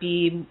having to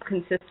be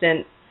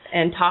consistent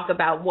and talk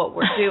about what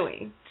we're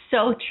doing.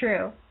 So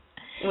true.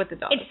 With the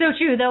dog. It's so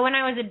true, though. When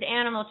I was an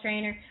animal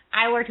trainer,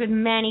 I worked with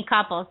many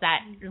couples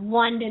that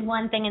one did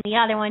one thing and the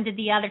other one did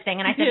the other thing.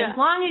 And I said, as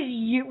long as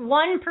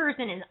one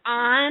person is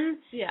on,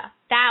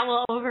 that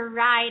will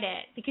override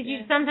it. Because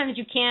sometimes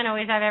you can't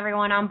always have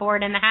everyone on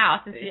board in the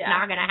house. It's just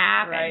not going to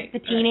happen. Right. The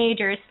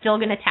teenager is still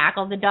going to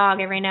tackle the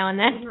dog every now and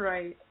then.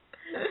 Right.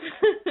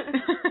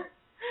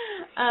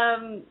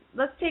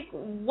 Let's take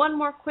one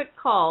more quick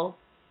call.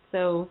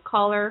 So,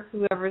 caller,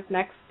 whoever's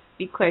next,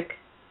 be quick.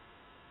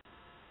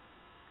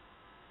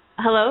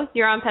 Hello,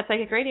 you're on Pet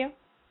Psychic Radio.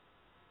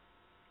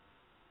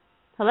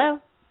 Hello?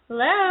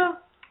 Hello?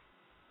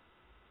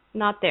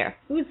 Not there.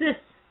 Who's this?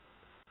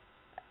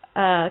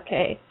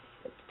 Okay.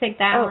 Let's take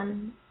that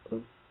one.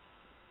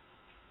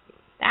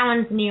 That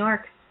one's New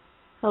York.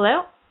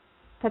 Hello?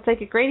 Pet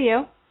Psychic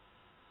Radio.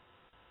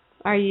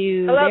 Are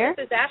you there? there? Hello,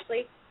 this is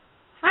Ashley.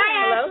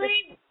 Hi,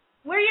 Ashley.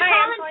 Where are you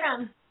calling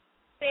from?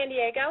 San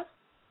Diego.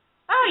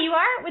 Oh, you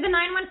are? With a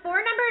 914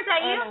 number? Is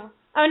that you?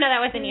 Oh, no,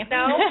 that wasn't you.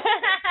 No.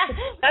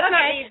 That's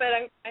not me, but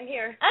I'm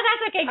here. Oh,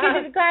 that's okay.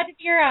 Good. Glad that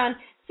you're on.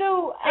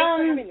 So, thanks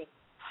for having me.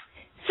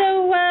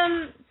 So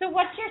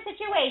what's your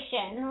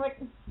situation?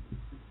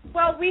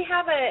 Well, we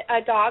have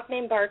a dog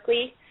named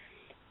Barkley,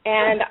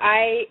 and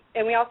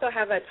we also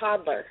have a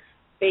toddler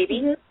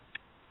baby,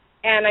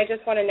 and I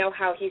just want to know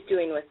how he's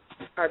doing with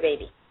our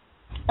baby.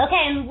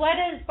 Okay, and what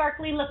does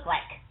Barkley look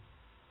like?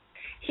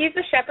 He's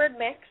a Shepherd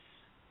mix.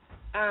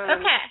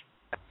 Okay.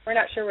 We're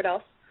not sure what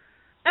else.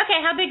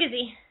 Okay, how big is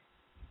he?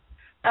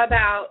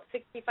 About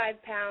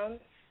 65 pounds.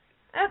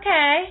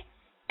 Okay.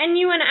 And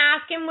you want to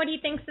ask him what he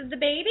thinks of the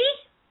baby?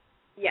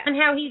 Yeah. And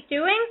how he's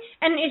doing?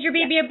 And is your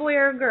baby a boy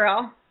or a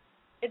girl?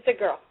 It's a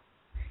girl.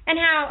 And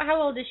how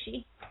old is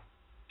she?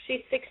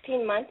 She's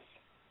 16 months.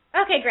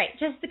 Okay, great.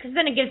 Just because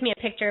then it gives me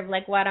a picture of,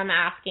 like, what I'm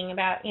asking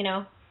about,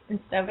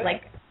 instead of,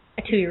 like,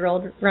 a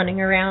 2-year-old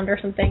running around or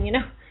something,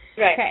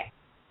 Right. Okay.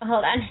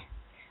 Hold on.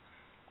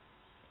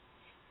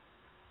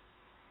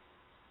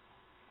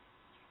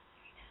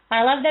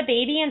 I love the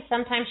baby, and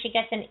sometimes she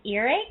gets an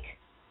earache.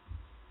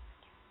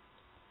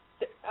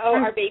 Oh,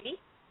 our baby?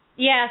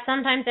 Yeah,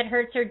 sometimes it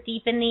hurts her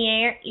deep in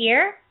the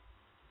ear.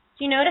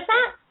 Do you notice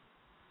that?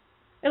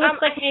 It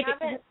looks like maybe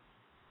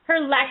her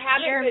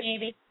left ear,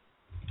 maybe.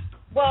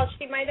 Well,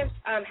 she might have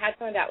had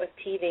some of that with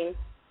teething.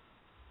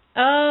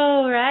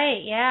 Oh,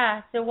 right,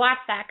 yeah. So watch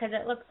that, because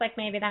it looks like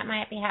maybe that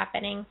might be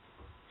happening.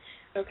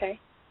 Okay.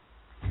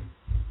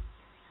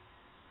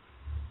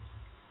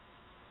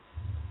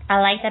 I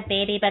like the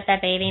baby, but the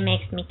baby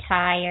makes me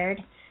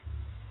tired.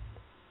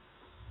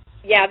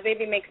 Yeah, the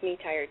baby makes me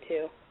tired,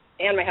 too.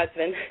 And my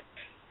husband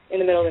in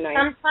the middle of the night.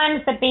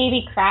 Sometimes the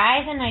baby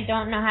cries, and I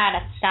don't know how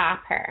to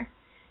stop her.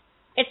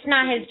 It's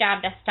not his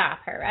job to stop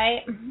her,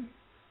 right?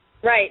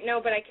 Right, no,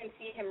 but I can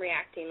see him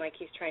reacting like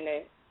he's trying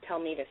to tell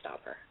me to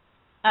stop her.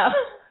 Oh.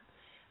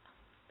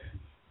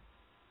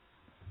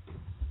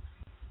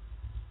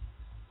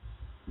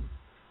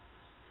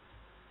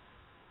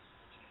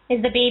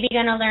 Is the baby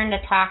going to learn to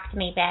talk to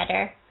me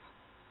better?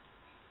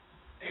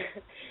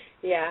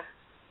 Yeah.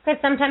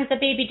 Because sometimes the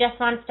baby just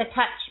wants to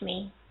touch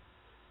me.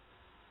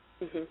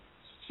 Mhm.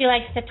 She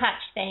likes to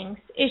touch things.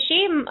 Is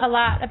she a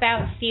lot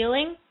about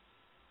feeling?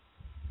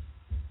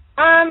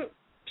 I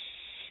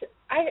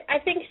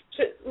think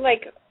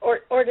like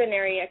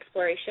ordinary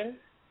exploration.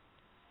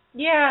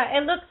 Yeah,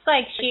 it looks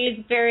like she's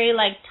very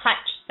like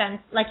touch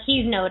sense. Like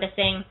he's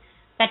noticing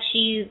that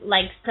she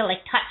likes to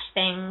like touch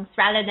things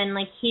rather than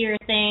like hear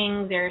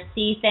things or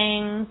see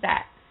things.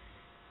 That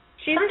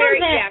she's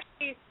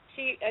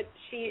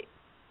she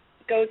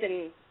goes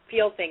and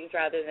feels things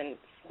rather than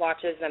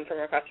watches them from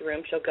across the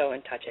room. She'll go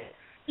and touch it.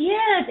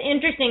 Yeah, it's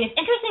interesting. It's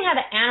interesting how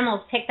the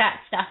animals pick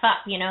that stuff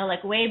up,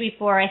 like way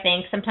before I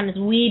think sometimes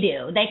we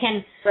do. They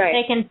can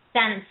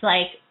sense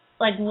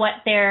like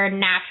what their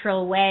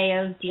natural way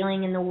of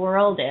dealing in the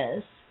world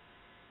is.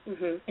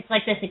 Mhm. It's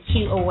like this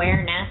acute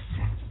awareness.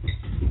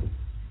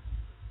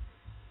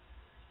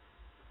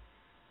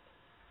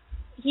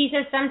 He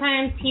says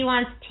sometimes he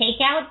wants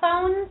takeout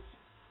bones.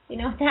 You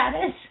know what that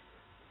is?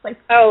 Like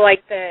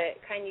the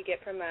kind you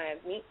get from a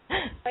meat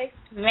place?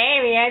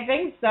 Maybe, I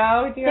think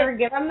so. Do you ever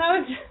give them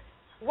those?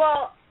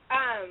 Well,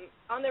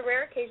 on the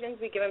rare occasions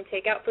we give them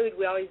takeout food,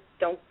 we always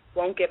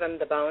won't give them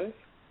the bones.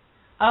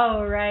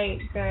 Oh, right,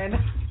 good.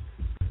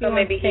 So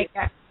maybe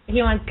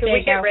he wants takeout.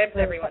 We get ribs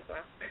every once in a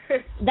while.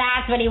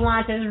 That's what he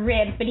wants is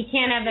ribs, but he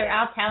can't have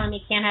I'll tell him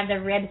he can't have the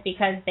ribs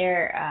because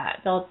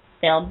they'll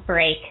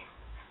break.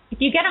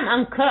 If you get them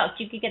uncooked,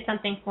 you could get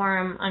something for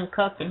him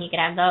uncooked and he could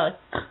have those.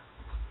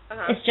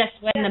 Uh-huh. It's just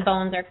when the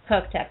bones are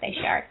cooked that they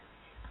shark.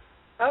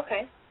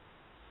 Okay.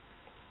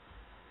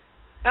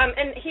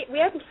 And we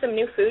have some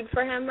new food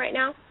for him right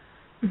now.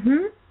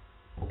 Mhm.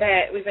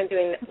 That we've been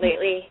doing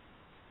lately.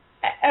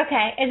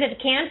 Okay. Is it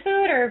canned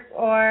food or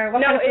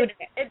what kind of food?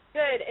 No, it's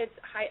good. It's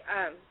high.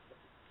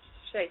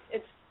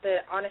 It's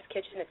the Honest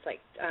Kitchen. It's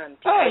like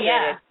oh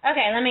yeah.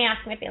 Okay. Let me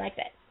ask him if he likes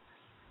it.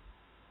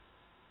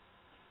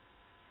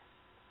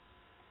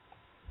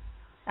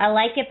 I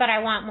like it, but I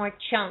want more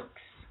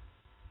chunks.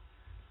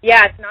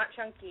 Yeah, it's not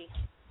chunky.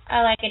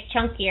 I like it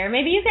chunkier.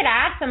 Maybe you could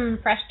add some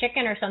fresh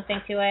chicken or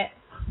something to it.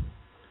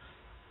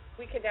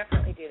 We could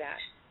definitely do that.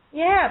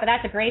 Yeah, but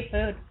that's a great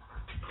food.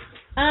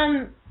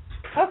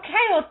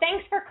 Okay, well,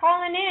 thanks for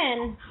calling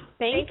in.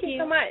 Thank you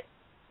so much.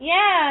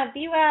 Yeah,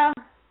 be well.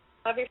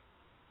 Love your.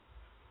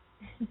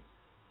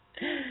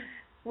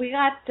 We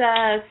got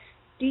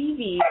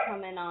Stevie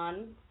coming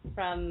on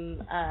from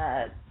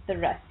the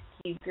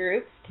rescue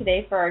group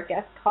today for our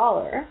guest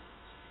caller.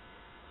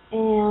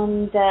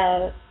 And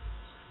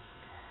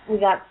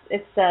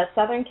it's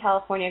Southern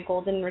California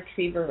Golden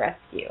Retriever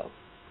Rescue.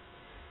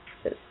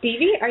 So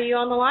Stevie, are you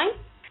on the line?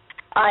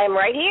 I'm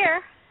right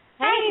here.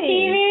 Hey,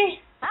 Stevie.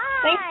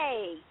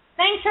 Hi.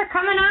 Thanks for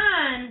coming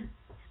on.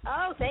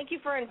 Oh, thank you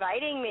for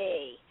inviting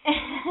me.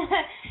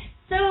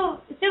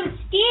 So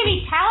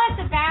Stevie, tell us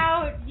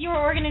about your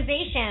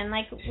organization,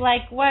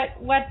 like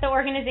what the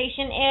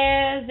organization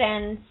is,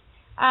 and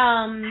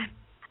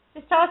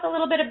just tell us a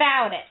little bit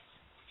about it.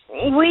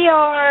 We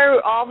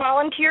are all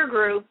volunteer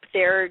group.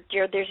 There's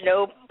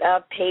no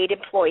paid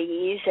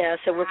employees,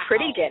 so we're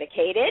pretty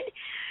dedicated.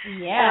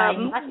 Yeah,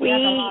 that's a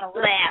lot of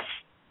work.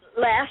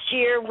 Last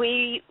year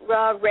we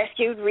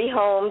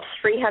rehomed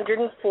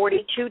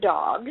 342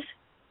 dogs.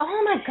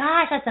 Oh my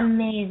gosh, that's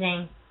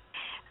amazing.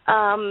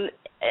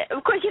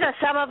 Of course,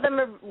 some of them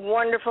are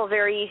wonderful,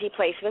 very easy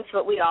placements,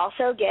 but we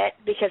also get,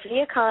 because of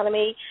the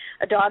economy,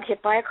 a dog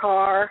hit by a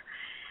car.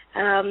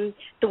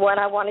 The one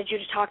I wanted you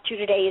to talk to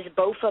today is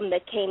Botham,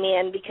 that came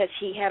in because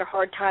he had a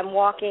hard time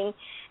walking,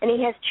 and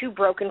he has 2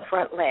 broken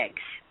front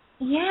legs.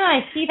 Yeah,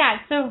 I see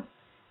that. So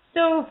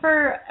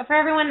for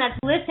everyone that's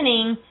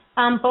listening,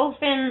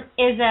 Botham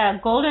is a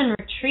golden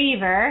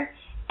retriever,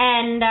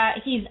 and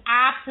he's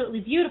absolutely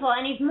beautiful,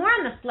 and he's more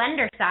on the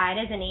slender side,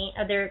 isn't he,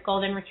 of their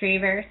golden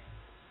retrievers?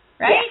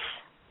 Right? Yes.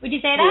 Would you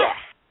say that? Yes.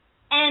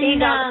 And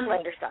he's on the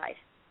slender side.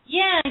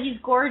 Yeah, he's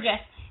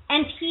gorgeous.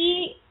 And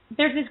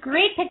there's this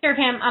great picture of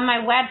him on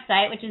my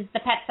website, which is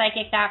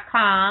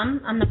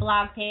thepetpsychic.com, on the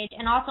blog page,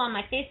 and also on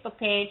my Facebook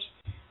page,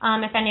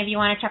 if any of you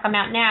want to check him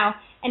out now.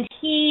 And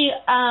he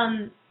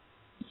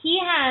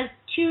has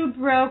 2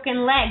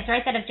 broken legs,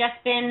 right, that have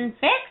just been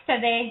fixed?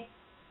 Have they?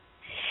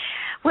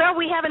 Well,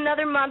 we have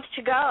another month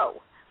to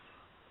go.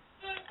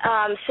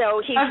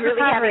 So he's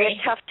really having a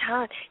tough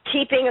time.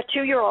 Keeping a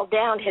 2-year-old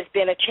down has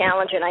been a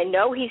challenge, and I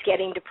know he's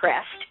getting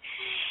depressed.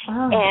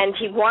 Oh. And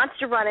he wants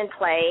to run and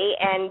play,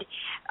 and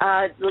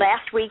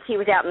last week he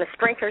was out and the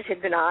sprinklers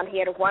had been on. He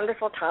had a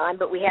wonderful time,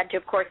 but we had to,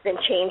 of course, then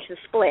change the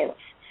splints.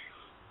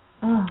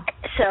 Oh.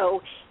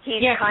 So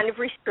he's kind of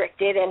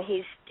restricted, and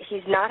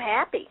he's not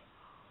happy.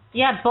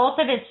 Yeah, both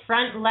of his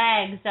front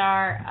legs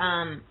are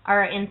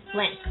in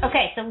splints.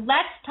 Okay, so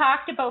let's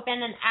talk to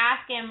Botham and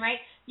ask him, right?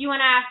 You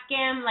want to ask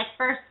him, like,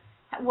 first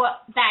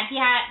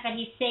that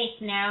he's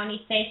safe now and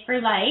he's safe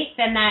for life,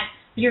 and that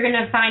you're going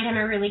to find him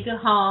a really good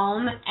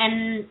home,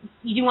 and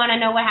you want to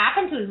know what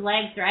happened to his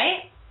legs,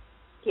 right?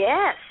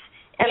 Yes.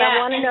 And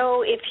I want to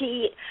know if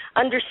he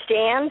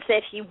understands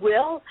that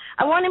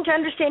I want him to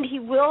understand he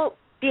will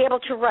be able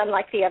to run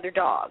like the other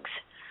dogs.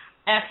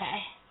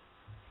 Okay.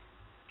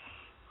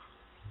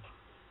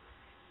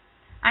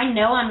 I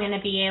know I'm going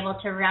to be able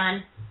to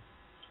run.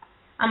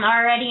 I'm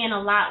already in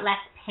a lot less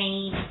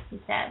pain, he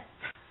says.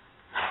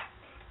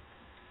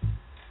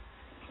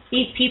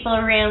 These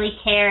people really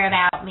care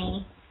about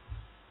me.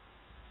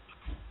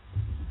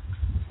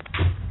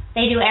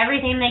 They do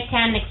everything they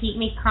can to keep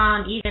me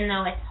calm, even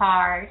though it's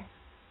hard.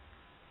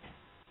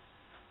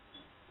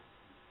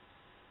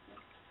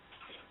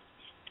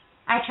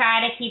 I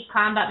try to keep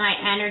calm, but my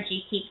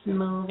energy keeps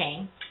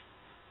moving.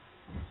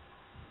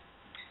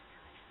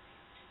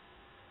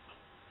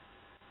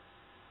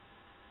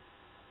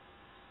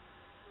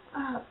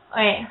 Oh,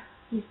 wait,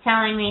 he's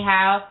telling me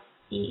how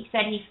he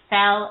said he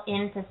fell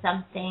into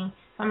something.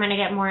 So I'm going to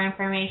get more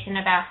information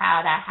about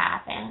how that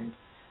happened.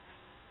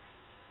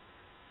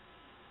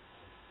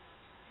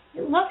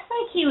 It looks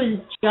like he was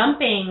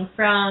jumping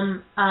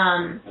from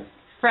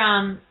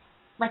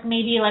like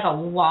maybe like a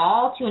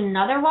wall to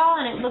another wall,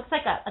 and it looks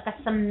like a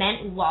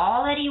cement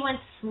wall that he went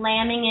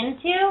slamming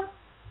into.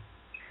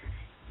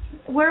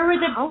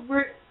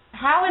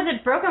 How was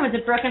it broken? Was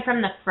it broken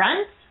from the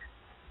front?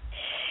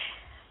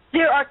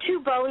 There are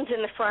 2 bones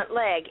in the front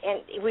leg,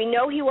 and we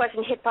know he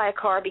wasn't hit by a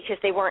car because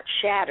they weren't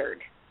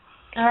shattered.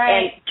 All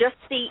right. And just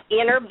the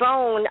inner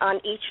bone on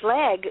each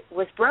leg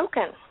was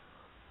broken.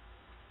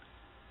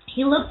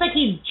 He looks like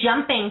he's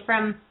jumping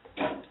from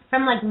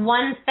like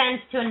one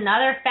fence to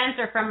another fence,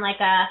 or from like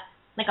a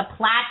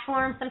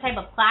platform, some type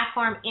of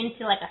platform,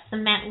 into like a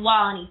cement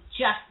wall, and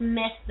he just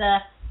missed the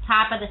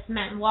top of the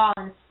cement wall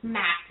and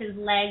smacked his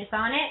legs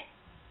on it.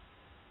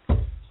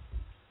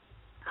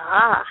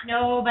 Ah.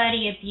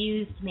 Nobody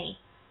abused me.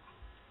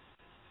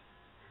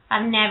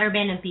 I've never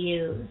been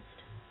abused.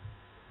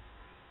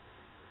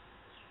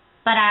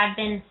 But I've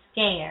been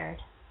scared.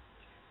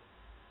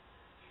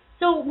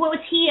 So was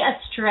he a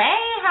stray?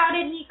 How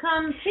did he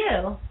come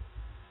to?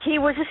 He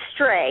was a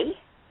stray.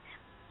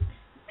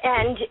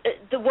 And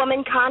the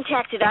woman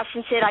contacted us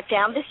and said, I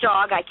found this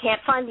dog. I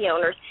can't find the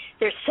owners.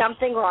 There's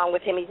something wrong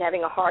with him. He's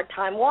having a hard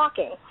time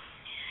walking.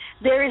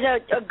 There is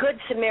a Good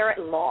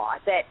Samaritan law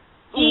that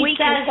we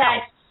can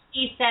help.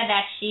 She said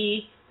that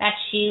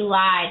she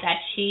lied, that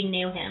she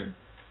knew him.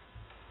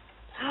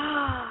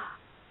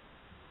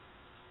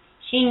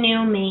 She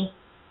knew me.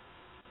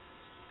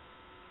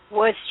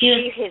 Was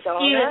she his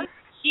owner?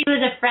 She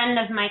was a friend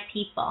of my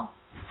people.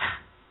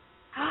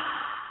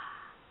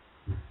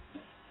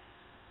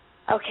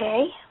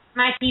 Okay.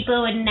 My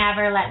people would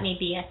never let me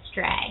be a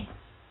stray.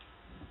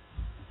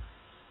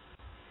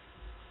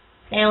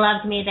 They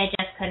loved me, they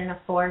just couldn't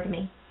afford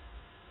me.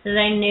 So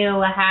they knew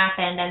what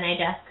happened and they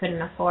just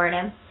couldn't afford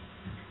him.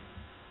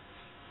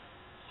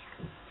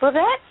 Well,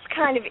 that's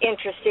kind of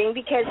interesting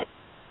because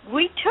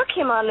we took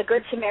him on the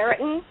Good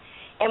Samaritan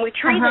and we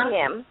treated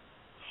him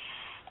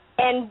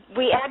and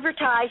we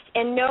advertised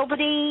and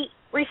nobody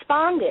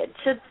responded.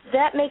 So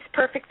that makes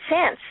perfect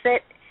sense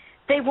that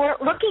they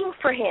weren't looking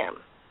for him.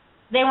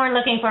 They weren't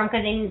looking for him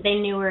because they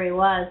knew where he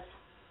was.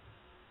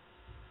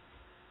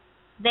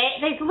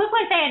 They looked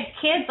like they had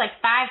kids, like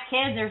 5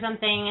 kids or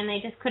something, and they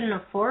just couldn't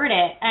afford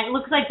it. And it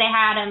looks like they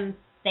had him.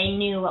 They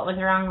knew what was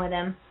wrong with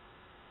him.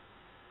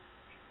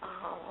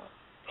 Oh.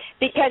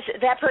 Because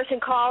that person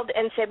called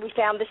and said, we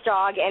found this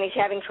dog and he's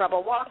having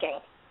trouble walking.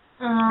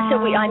 Oh. So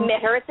I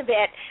met her at the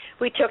vet.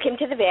 We took him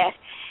to the vet,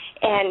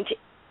 and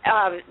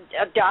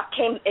a doc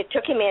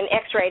took him in,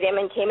 x-rayed him,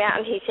 and came out,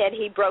 and he said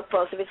he broke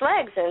both of his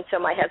legs. And so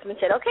my husband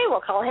said, okay, we'll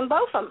call him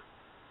Botham.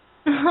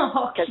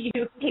 Oh,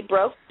 cute. He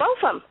broke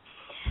Botham.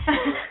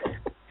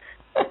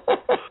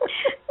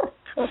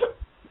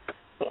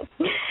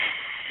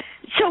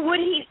 So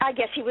I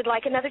guess he would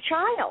like another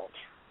child.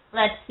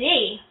 Let's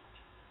see.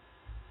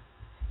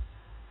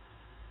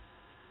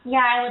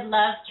 Yeah, I would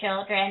love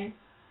children.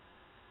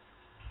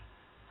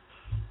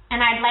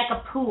 And I'd like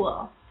a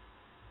pool.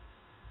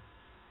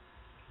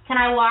 Can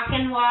I walk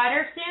in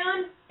water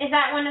soon? Is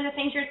that one of the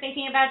things you're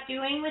thinking about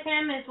doing with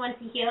him, is once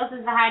he heals,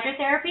 is the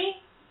hydrotherapy?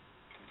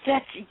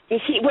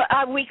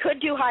 We could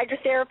do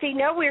hydrotherapy.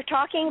 No, we're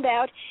talking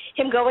about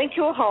him going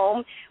to a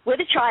home with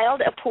a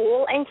child, a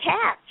pool, and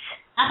cats.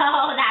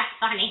 Oh, that's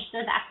funny. So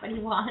that's what he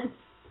wants.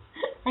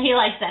 He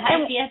likes that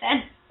idea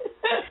then.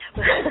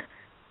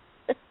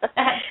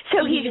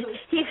 So he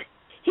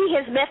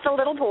has met the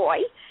little boy,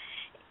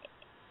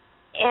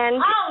 and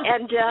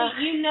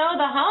you know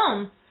the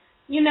home.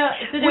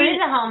 So there is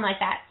a home like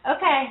that.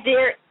 Okay.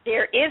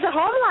 There is a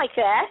home like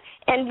that,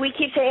 and we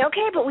keep saying,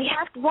 okay, but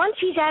once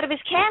he's out of his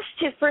cast,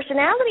 his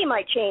personality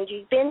might change.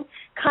 He's been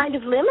kind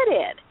of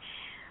limited.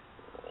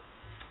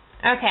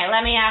 Okay,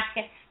 let me ask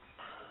it.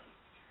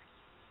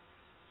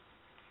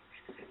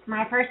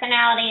 My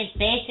personality is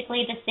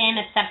basically the same,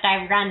 except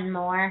I run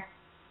more.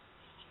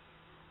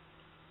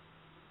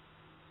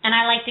 And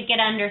I like to get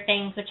under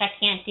things, which I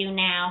can't do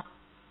now.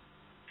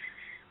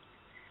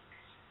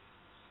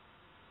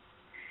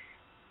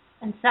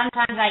 And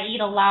sometimes I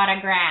eat a lot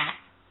of grass.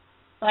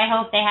 So I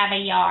hope they have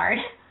a yard.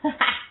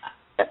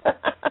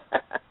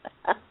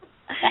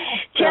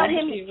 Tell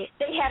him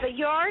they have a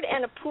yard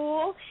and a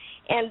pool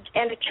and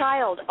a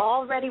child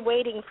already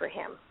waiting for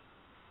him.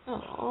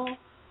 Oh.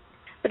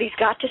 But he's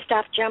got to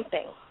stop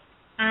jumping.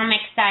 I'm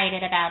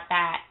excited about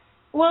that.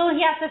 Well,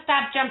 he has to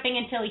stop jumping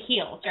until he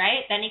heals,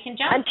 right? Then he can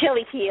jump? Until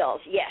he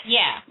heals, yes.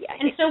 Yeah.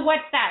 And so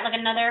what's that? Like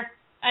another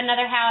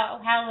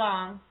how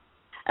long?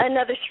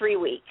 Another 3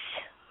 weeks.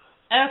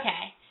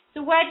 Okay. So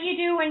what you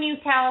do when you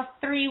tell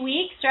 3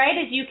 weeks, right,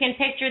 is you can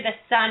picture the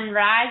sun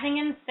rising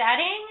and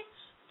setting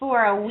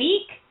for a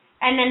week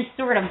and then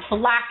sort of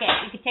block it.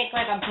 You could take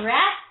like a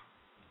breath,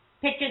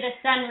 picture the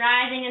sun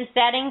rising and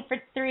setting for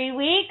 3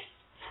 weeks,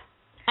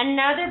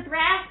 another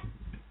breath,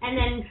 and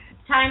then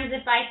times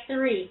it by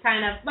 3,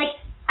 kind of. Like,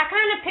 I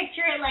kind of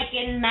picture it like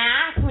in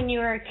math when you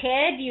were a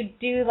kid. You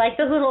do like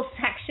the little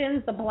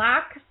sections, the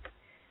blocks.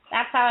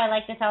 That's how I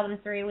like to tell them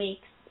 3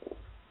 weeks.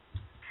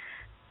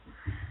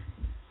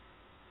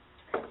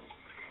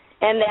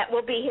 And that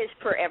will be his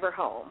forever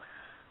home.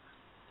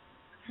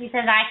 He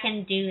says, I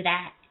can do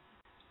that.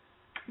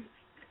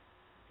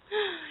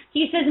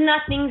 He says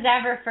nothing's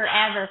ever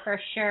forever, for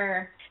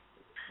sure.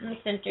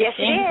 That's interesting. Yes,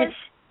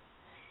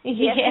 it is.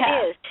 Yes,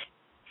 it is.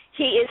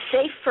 He is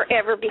safe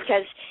forever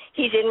because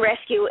he's in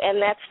rescue,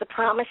 and that's the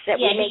promise that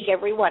we make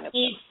every one of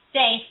them. He's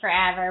safe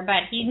forever,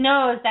 but he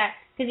knows that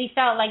because he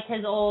felt like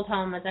his old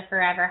home was a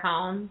forever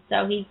home.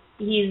 So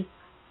he's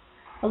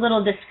a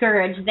little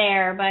discouraged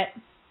there,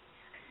 but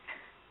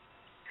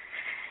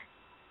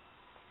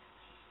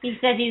he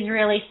says he's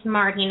really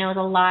smart. He knows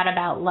a lot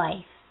about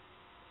life.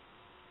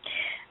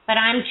 But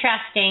I'm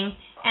trusting,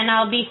 and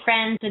I'll be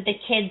friends with the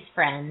kids'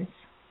 friends.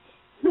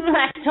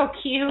 That's so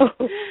cute.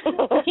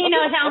 He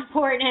knows how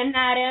important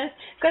that is.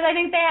 Because I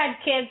think they had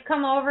kids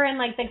come over, and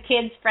like the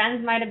kids'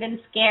 friends might have been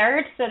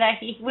scared, so that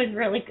he was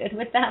really good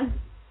with them.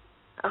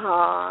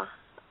 Aww.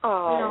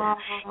 Oh.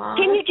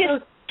 Can you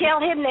just tell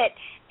him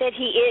that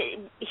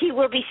he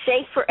will be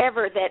safe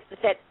forever,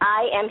 that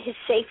I am his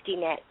safety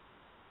net?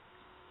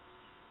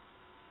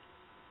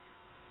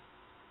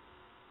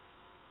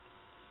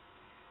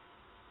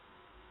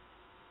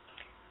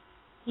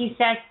 He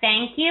says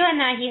thank you and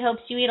that he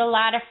hopes you eat a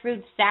lot of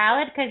fruit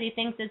salad because he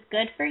thinks it's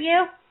good for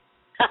you.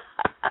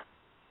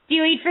 Do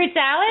you eat fruit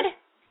salad?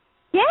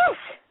 Yes.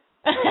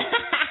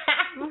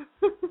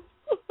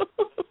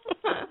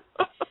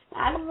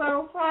 That's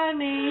so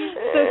funny.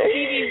 So,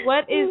 Stevie,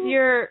 what is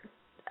your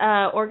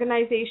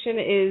organization?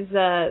 Is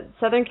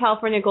Southern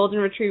California Golden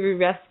Retriever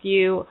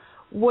Rescue.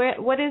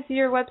 What is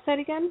your website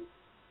again?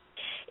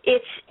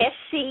 It's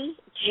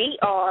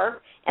SCGR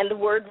and the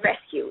word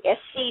rescue,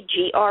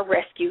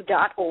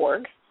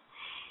 scgrrescue.org.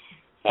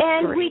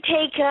 And Great.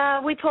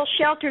 we pull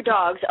shelter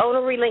dogs,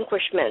 owner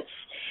relinquishments.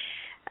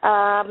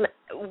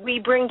 We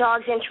bring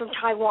dogs in from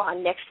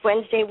Taiwan. Next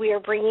Wednesday we are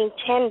bringing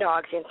 10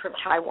 dogs in from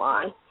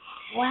Taiwan.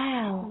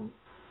 Wow.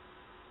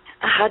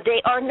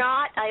 They are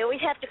not, I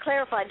always have to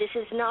clarify, this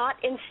is not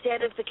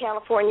instead of the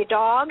California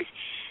dogs.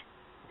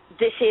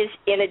 This is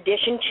in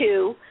addition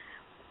to,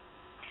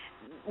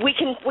 we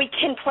can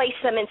place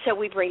them, and so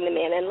we bring them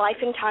in. And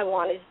life in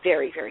Taiwan is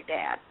very, very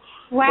bad.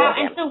 Wow.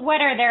 And so what,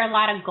 are there a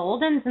lot of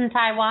Goldens in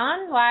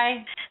Taiwan?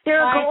 Why?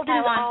 There are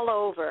Goldens Goldens all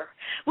over.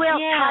 Well,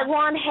 yeah.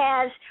 Taiwan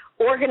has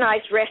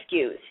organized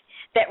rescues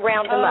that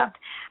round them up.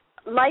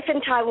 Life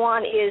in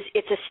Taiwan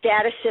it's a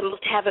status symbol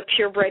to have a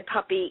purebred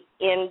puppy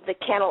in the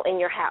kennel in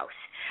your house.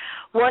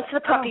 Once the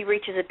puppy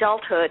reaches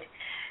adulthood,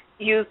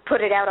 you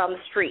put it out on the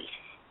street.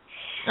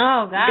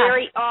 Oh, God.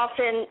 Very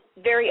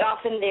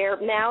often their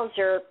mouths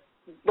are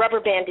rubber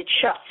banded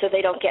shut so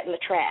they don't get in the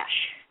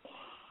trash.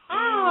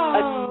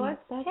 Oh,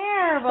 that's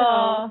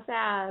terrible. So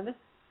sad.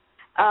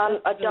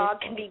 A dog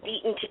can be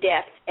beaten to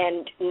death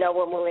and no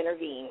one will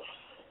intervene.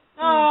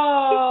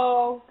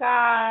 Oh,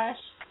 gosh.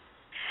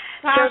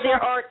 So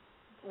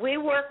we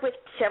work with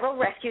several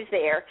rescues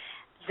there.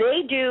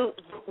 They do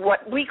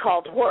what we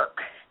call the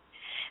work.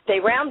 They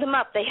round them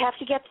up. They have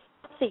to get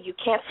healthy. You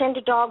can't send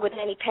a dog with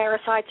any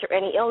parasites or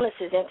any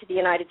illnesses into the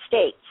United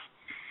States.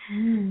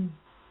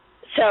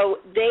 So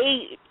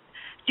they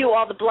do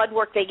all the blood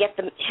work. They get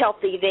them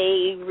healthy.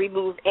 They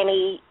remove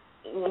any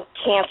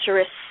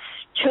cancerous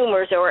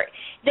tumors, or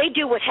they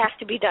do what has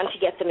to be done to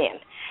get them in.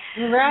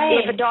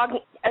 Right. If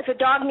a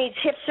dog needs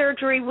hip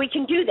surgery, we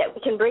can do that.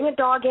 We can bring a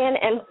dog in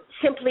and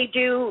simply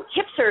do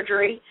hip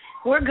surgery.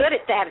 We're good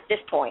at that at this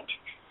point.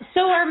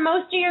 So are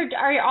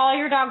all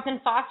your dogs in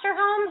foster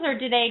homes, or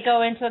do they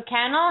go into a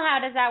kennel? How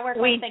does that work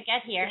once they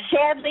get here?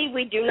 Sadly,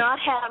 we do not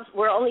have.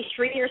 We're only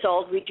 3 years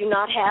old. We do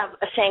not have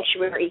a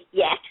sanctuary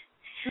yet.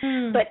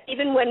 But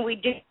even when we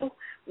do,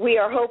 we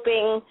are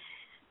hoping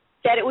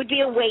that it would be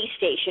a way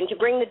station to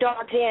bring the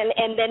dogs in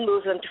and then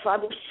move them to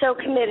farm. We're so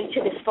committed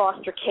to this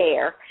foster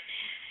care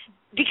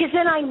because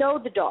then I know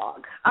the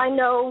dog. I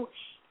know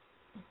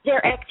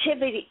their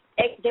activity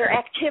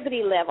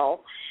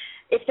level.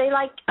 If they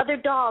like other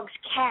dogs,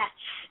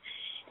 cats,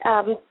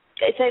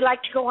 if they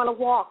like to go on a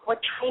walk,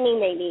 what training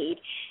they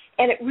need.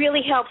 And it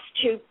really helps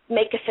to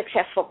make a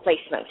successful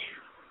placement.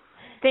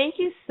 Thank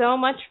you so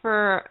much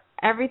for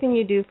everything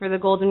you do for the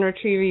Golden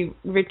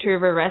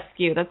Retriever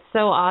Rescue. That's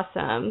so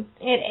awesome.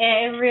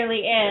 It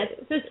really is.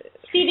 So,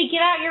 Stevie,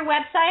 get out your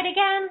website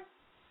again.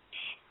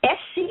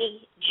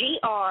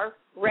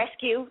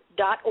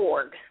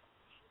 scgrrescue.org.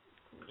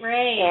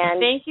 Great. And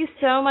thank you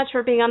so much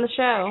for being on the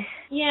show.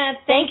 Yeah,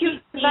 thank you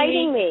for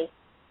inviting me.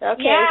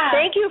 Okay. Yeah.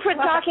 Thank you for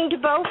talking to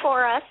Bo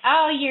for us.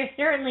 Oh, you're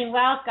certainly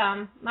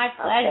welcome. My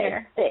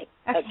pleasure.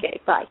 Okay,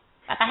 bye.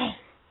 Bye.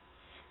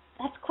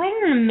 That's quite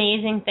an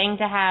amazing thing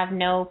to have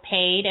no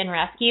paid in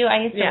rescue.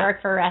 I used to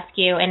work for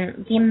rescue,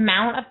 and the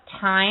amount of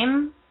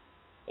time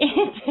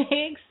it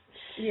takes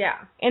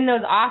in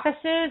those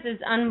offices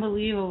is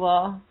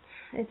unbelievable.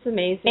 It's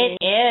amazing.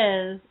 It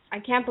is. I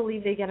can't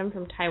believe they get them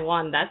from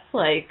Taiwan. That's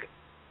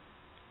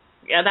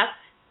that's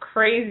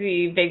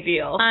crazy big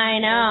deal. I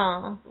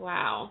know.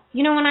 Wow.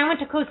 You know, when I went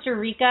to Costa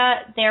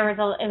Rica, it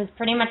was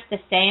pretty much the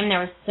same. There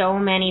were so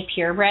many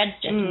purebreds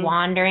just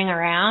wandering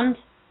around,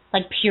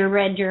 like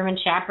purebred German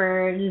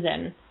Shepherds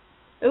and.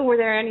 Oh, were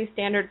there any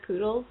standard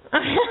poodles? I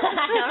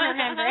don't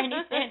remember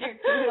any standard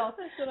poodles,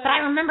 but I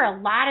remember a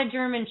lot of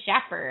German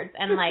Shepherds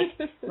and like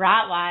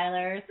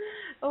Rottweilers.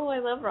 Oh, I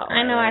love Rottweilers.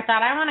 I know. I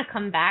thought I want to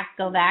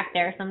go back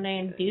there someday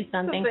and do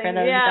something for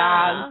those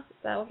dogs.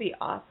 That would be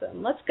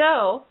awesome. Let's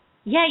go.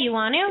 Yeah, you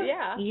want to?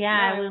 Yeah.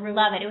 Yeah, I would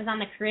love it. It was on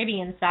the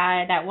Caribbean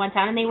side that one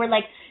time, and they were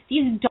like,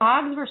 these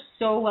dogs were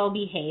so well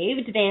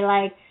behaved.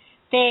 They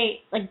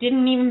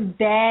didn't even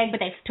beg, but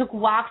they took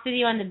walks with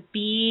you on the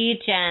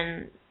beach,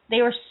 and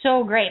they were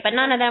so great. But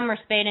none of them were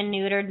spayed and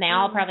neutered, and they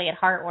all probably had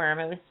heartworm.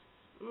 It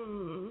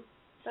was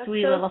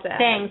sweet little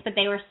things, but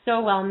they were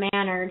so well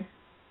mannered.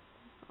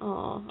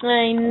 Oh,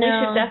 I know. We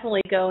should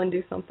definitely go and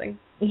do something.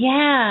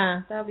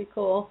 Yeah. That would be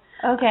cool.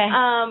 Okay.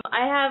 I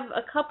have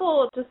a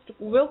couple, just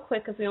real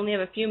quick, because we only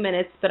have a few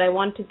minutes, but I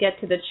want to get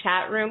to the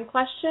chat room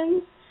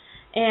questions.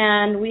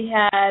 And we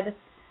had,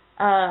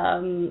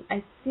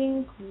 I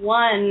think,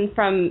 one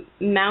from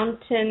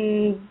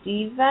Mountain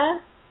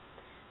Diva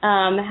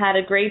had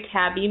a gray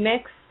tabby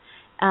mix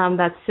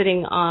that's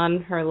sitting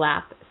on her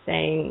lap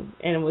saying,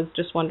 and was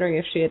just wondering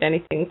if she had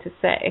anything to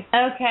say.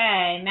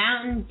 Okay.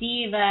 Mountain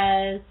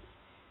Diva's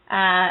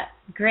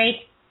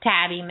gray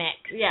tabby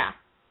mix. Yeah.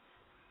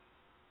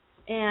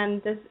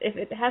 And if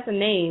it has a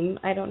name,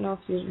 I don't know if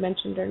you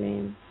mentioned her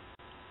name.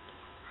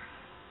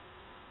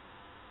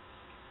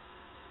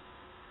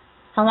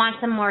 I want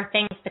some more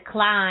things to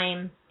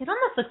climb. It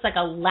almost looks like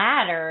a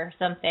ladder or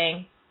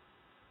something.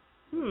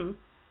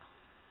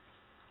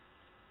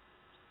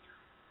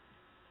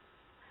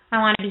 I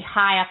want to be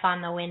high up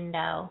on the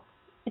window.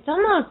 It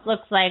almost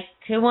looks like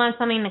she wants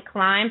something to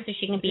climb so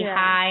she can be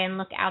high and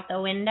look out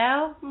the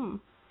window.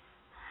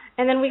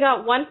 And then we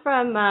got one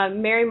from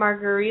Mary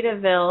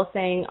Margaritaville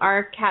saying,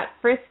 our cat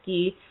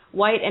Frisky,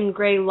 white and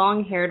gray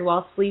long-haired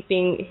while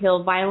sleeping,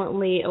 he'll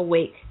violently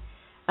awake.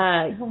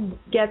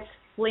 Gets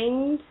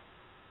flinged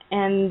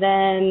and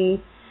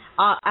then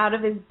out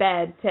of his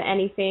bed to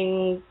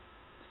anything,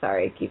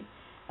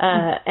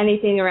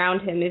 anything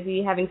around him. Is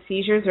he having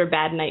seizures or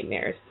bad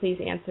nightmares? Please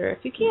answer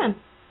if you can.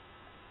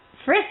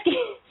 Frisky.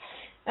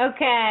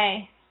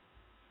 Okay.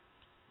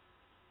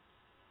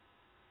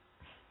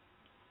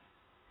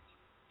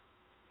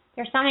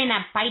 There's something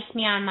that bites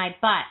me on my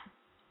butt.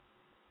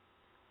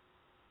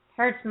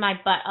 Hurts my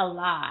butt a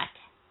lot.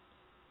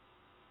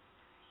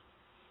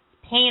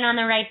 Pain on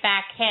the right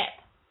back hip.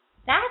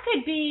 That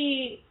could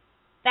be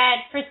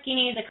that Frisky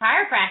needs a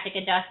chiropractic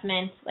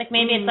adjustment. Like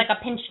maybe it's like a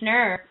pinched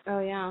nerve.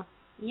 Oh, yeah.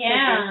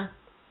 Yeah.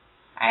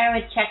 I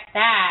would check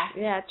that.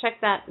 Yeah,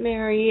 check that,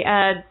 Mary.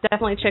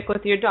 Definitely check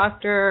with your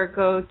doctor or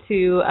go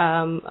to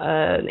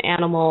an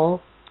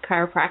animal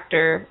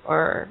chiropractor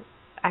or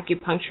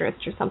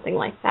acupuncturist or something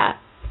like that.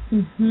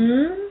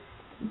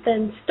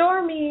 Then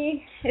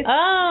Stormy. It's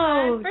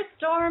time for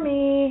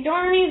Stormy.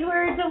 Stormy's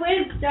words of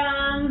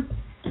wisdom.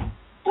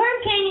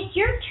 Storm King, it's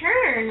your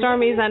turn.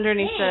 Stormy's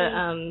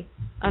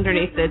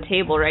underneath the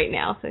table right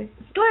now. So.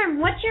 Storm,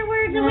 what's your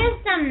words of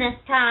wisdom this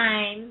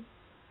time?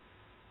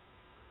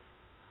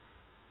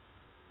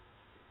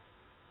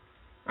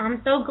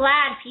 I'm so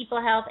glad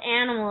people help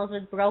animals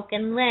with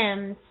broken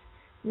limbs.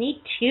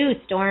 Me too,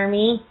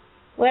 Stormy.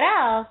 What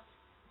else?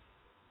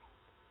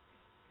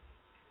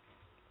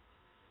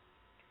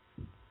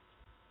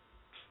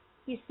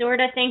 He's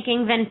sort of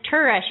thinking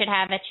Ventura should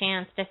have a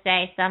chance to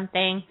say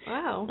something.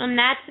 Wow. And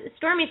that's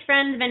Stormy's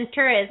friend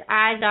Ventura's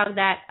eye dog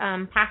that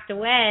passed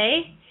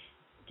away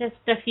just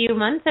a few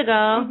months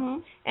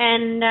ago.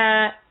 And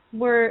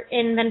we're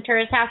in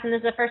Ventura's house, and this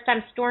is the first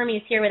time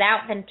Stormy's here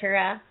without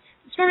Ventura.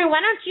 Stormy,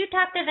 why don't you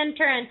talk to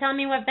Ventura and tell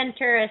me what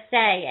Ventura is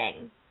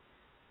saying?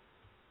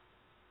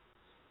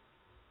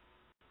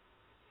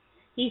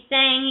 He's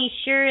saying he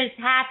sure is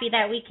happy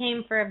that we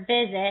came for a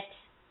visit.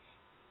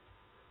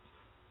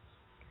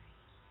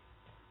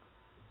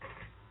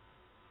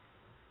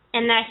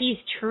 And that he's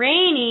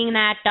training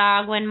that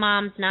dog when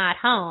Mom's not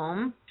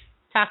home.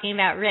 Talking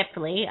about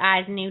Ripley,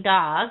 I's new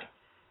dog.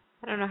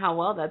 I don't know how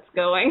well that's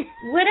going.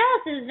 What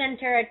else is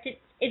Ventura?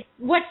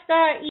 What's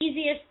the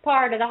easiest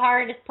part or the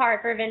hardest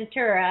part for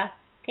Ventura?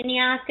 Can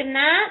you ask him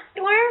that,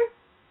 Storm?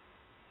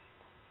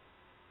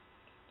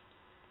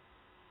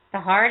 The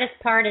hardest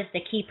part is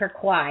to keep her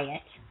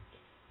quiet.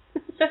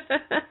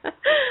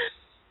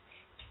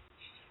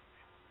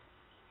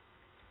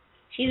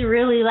 She's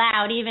really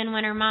loud even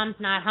when her mom's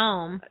not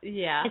home.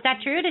 Yeah. Is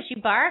that true? Does she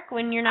bark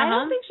when you're not home? I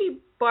don't think she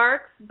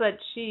barks, but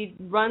she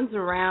runs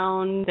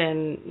around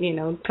and,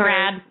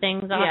 grabs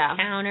things off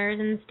counters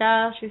and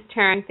stuff. She's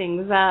tearing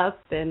things up.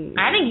 And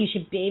I think you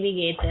should baby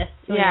gate this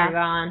when you're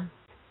gone.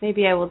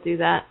 Maybe I will do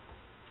that.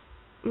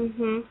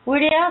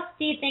 What else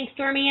do you think,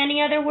 Stormy?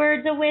 Any other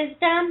words of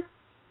wisdom?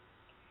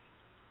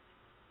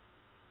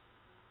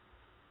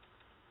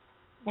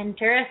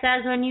 Ventura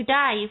says when you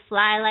die, you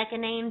fly like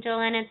an angel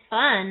and it's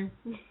fun.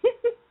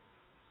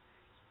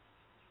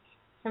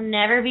 So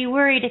never be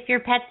worried if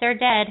your pets are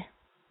dead.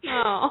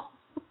 Oh.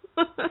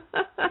 That's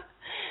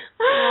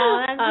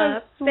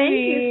so sweet. Thank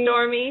you,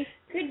 Stormy.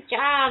 Good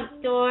job,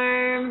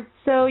 Storm.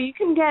 So you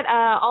can get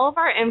all of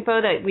our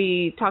info that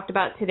we talked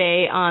about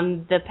today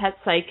on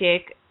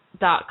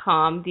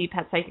thepetpsychic.com.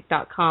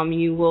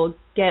 You will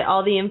get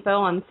all the info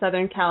on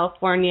Southern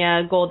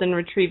California Golden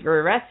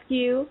Retriever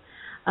Rescue.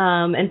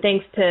 And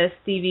thanks to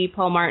Stevie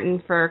Paul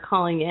Martin for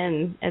calling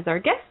in as our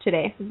guest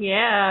today.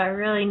 Yeah,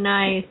 really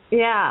nice.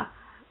 Yeah.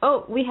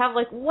 Oh, we have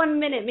 1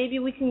 minute. Maybe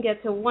we can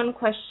get to one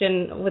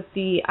question with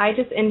I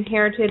just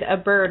inherited a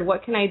bird.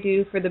 What can I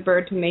do for the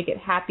bird to make it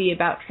happy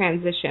about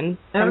transition?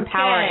 From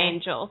Power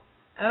Angel.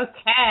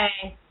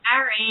 Okay.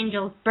 Power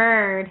Angel's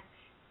bird.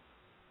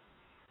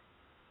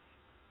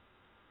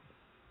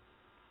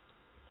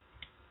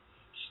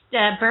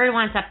 The bird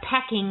wants a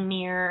pecking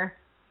mirror.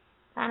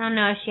 I don't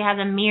know if she has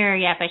a mirror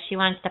yet, but she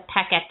wants to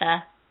peck at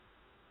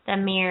the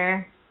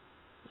mirror.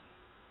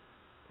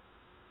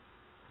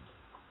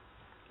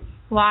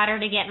 Water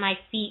to get my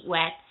feet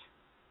wet.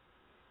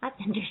 That's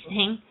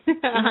interesting. She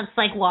wants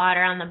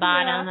water on the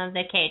bottom of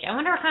the cage. I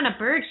wonder what kind of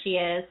bird she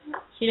is.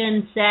 She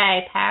didn't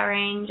say. Power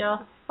Angel.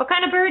 What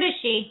kind of bird is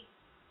she?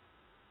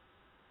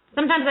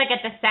 Sometimes I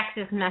get the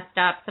sexes messed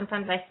up.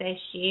 Sometimes I say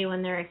she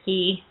when they're a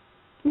he.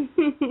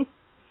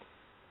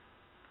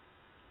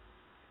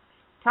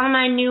 Tell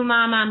my new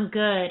mom I'm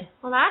good.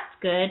 Well, that's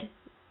good.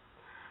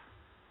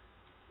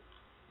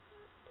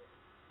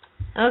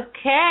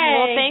 Okay.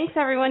 Well, thanks,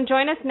 everyone.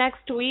 Join us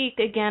next week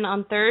again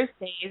on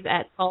Thursdays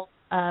at 12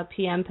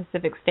 p.m.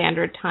 Pacific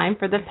Standard Time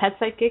for the Pet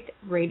Psychic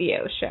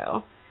Radio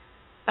Show.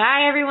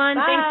 Bye, everyone.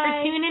 Bye. Thanks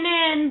for tuning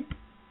in.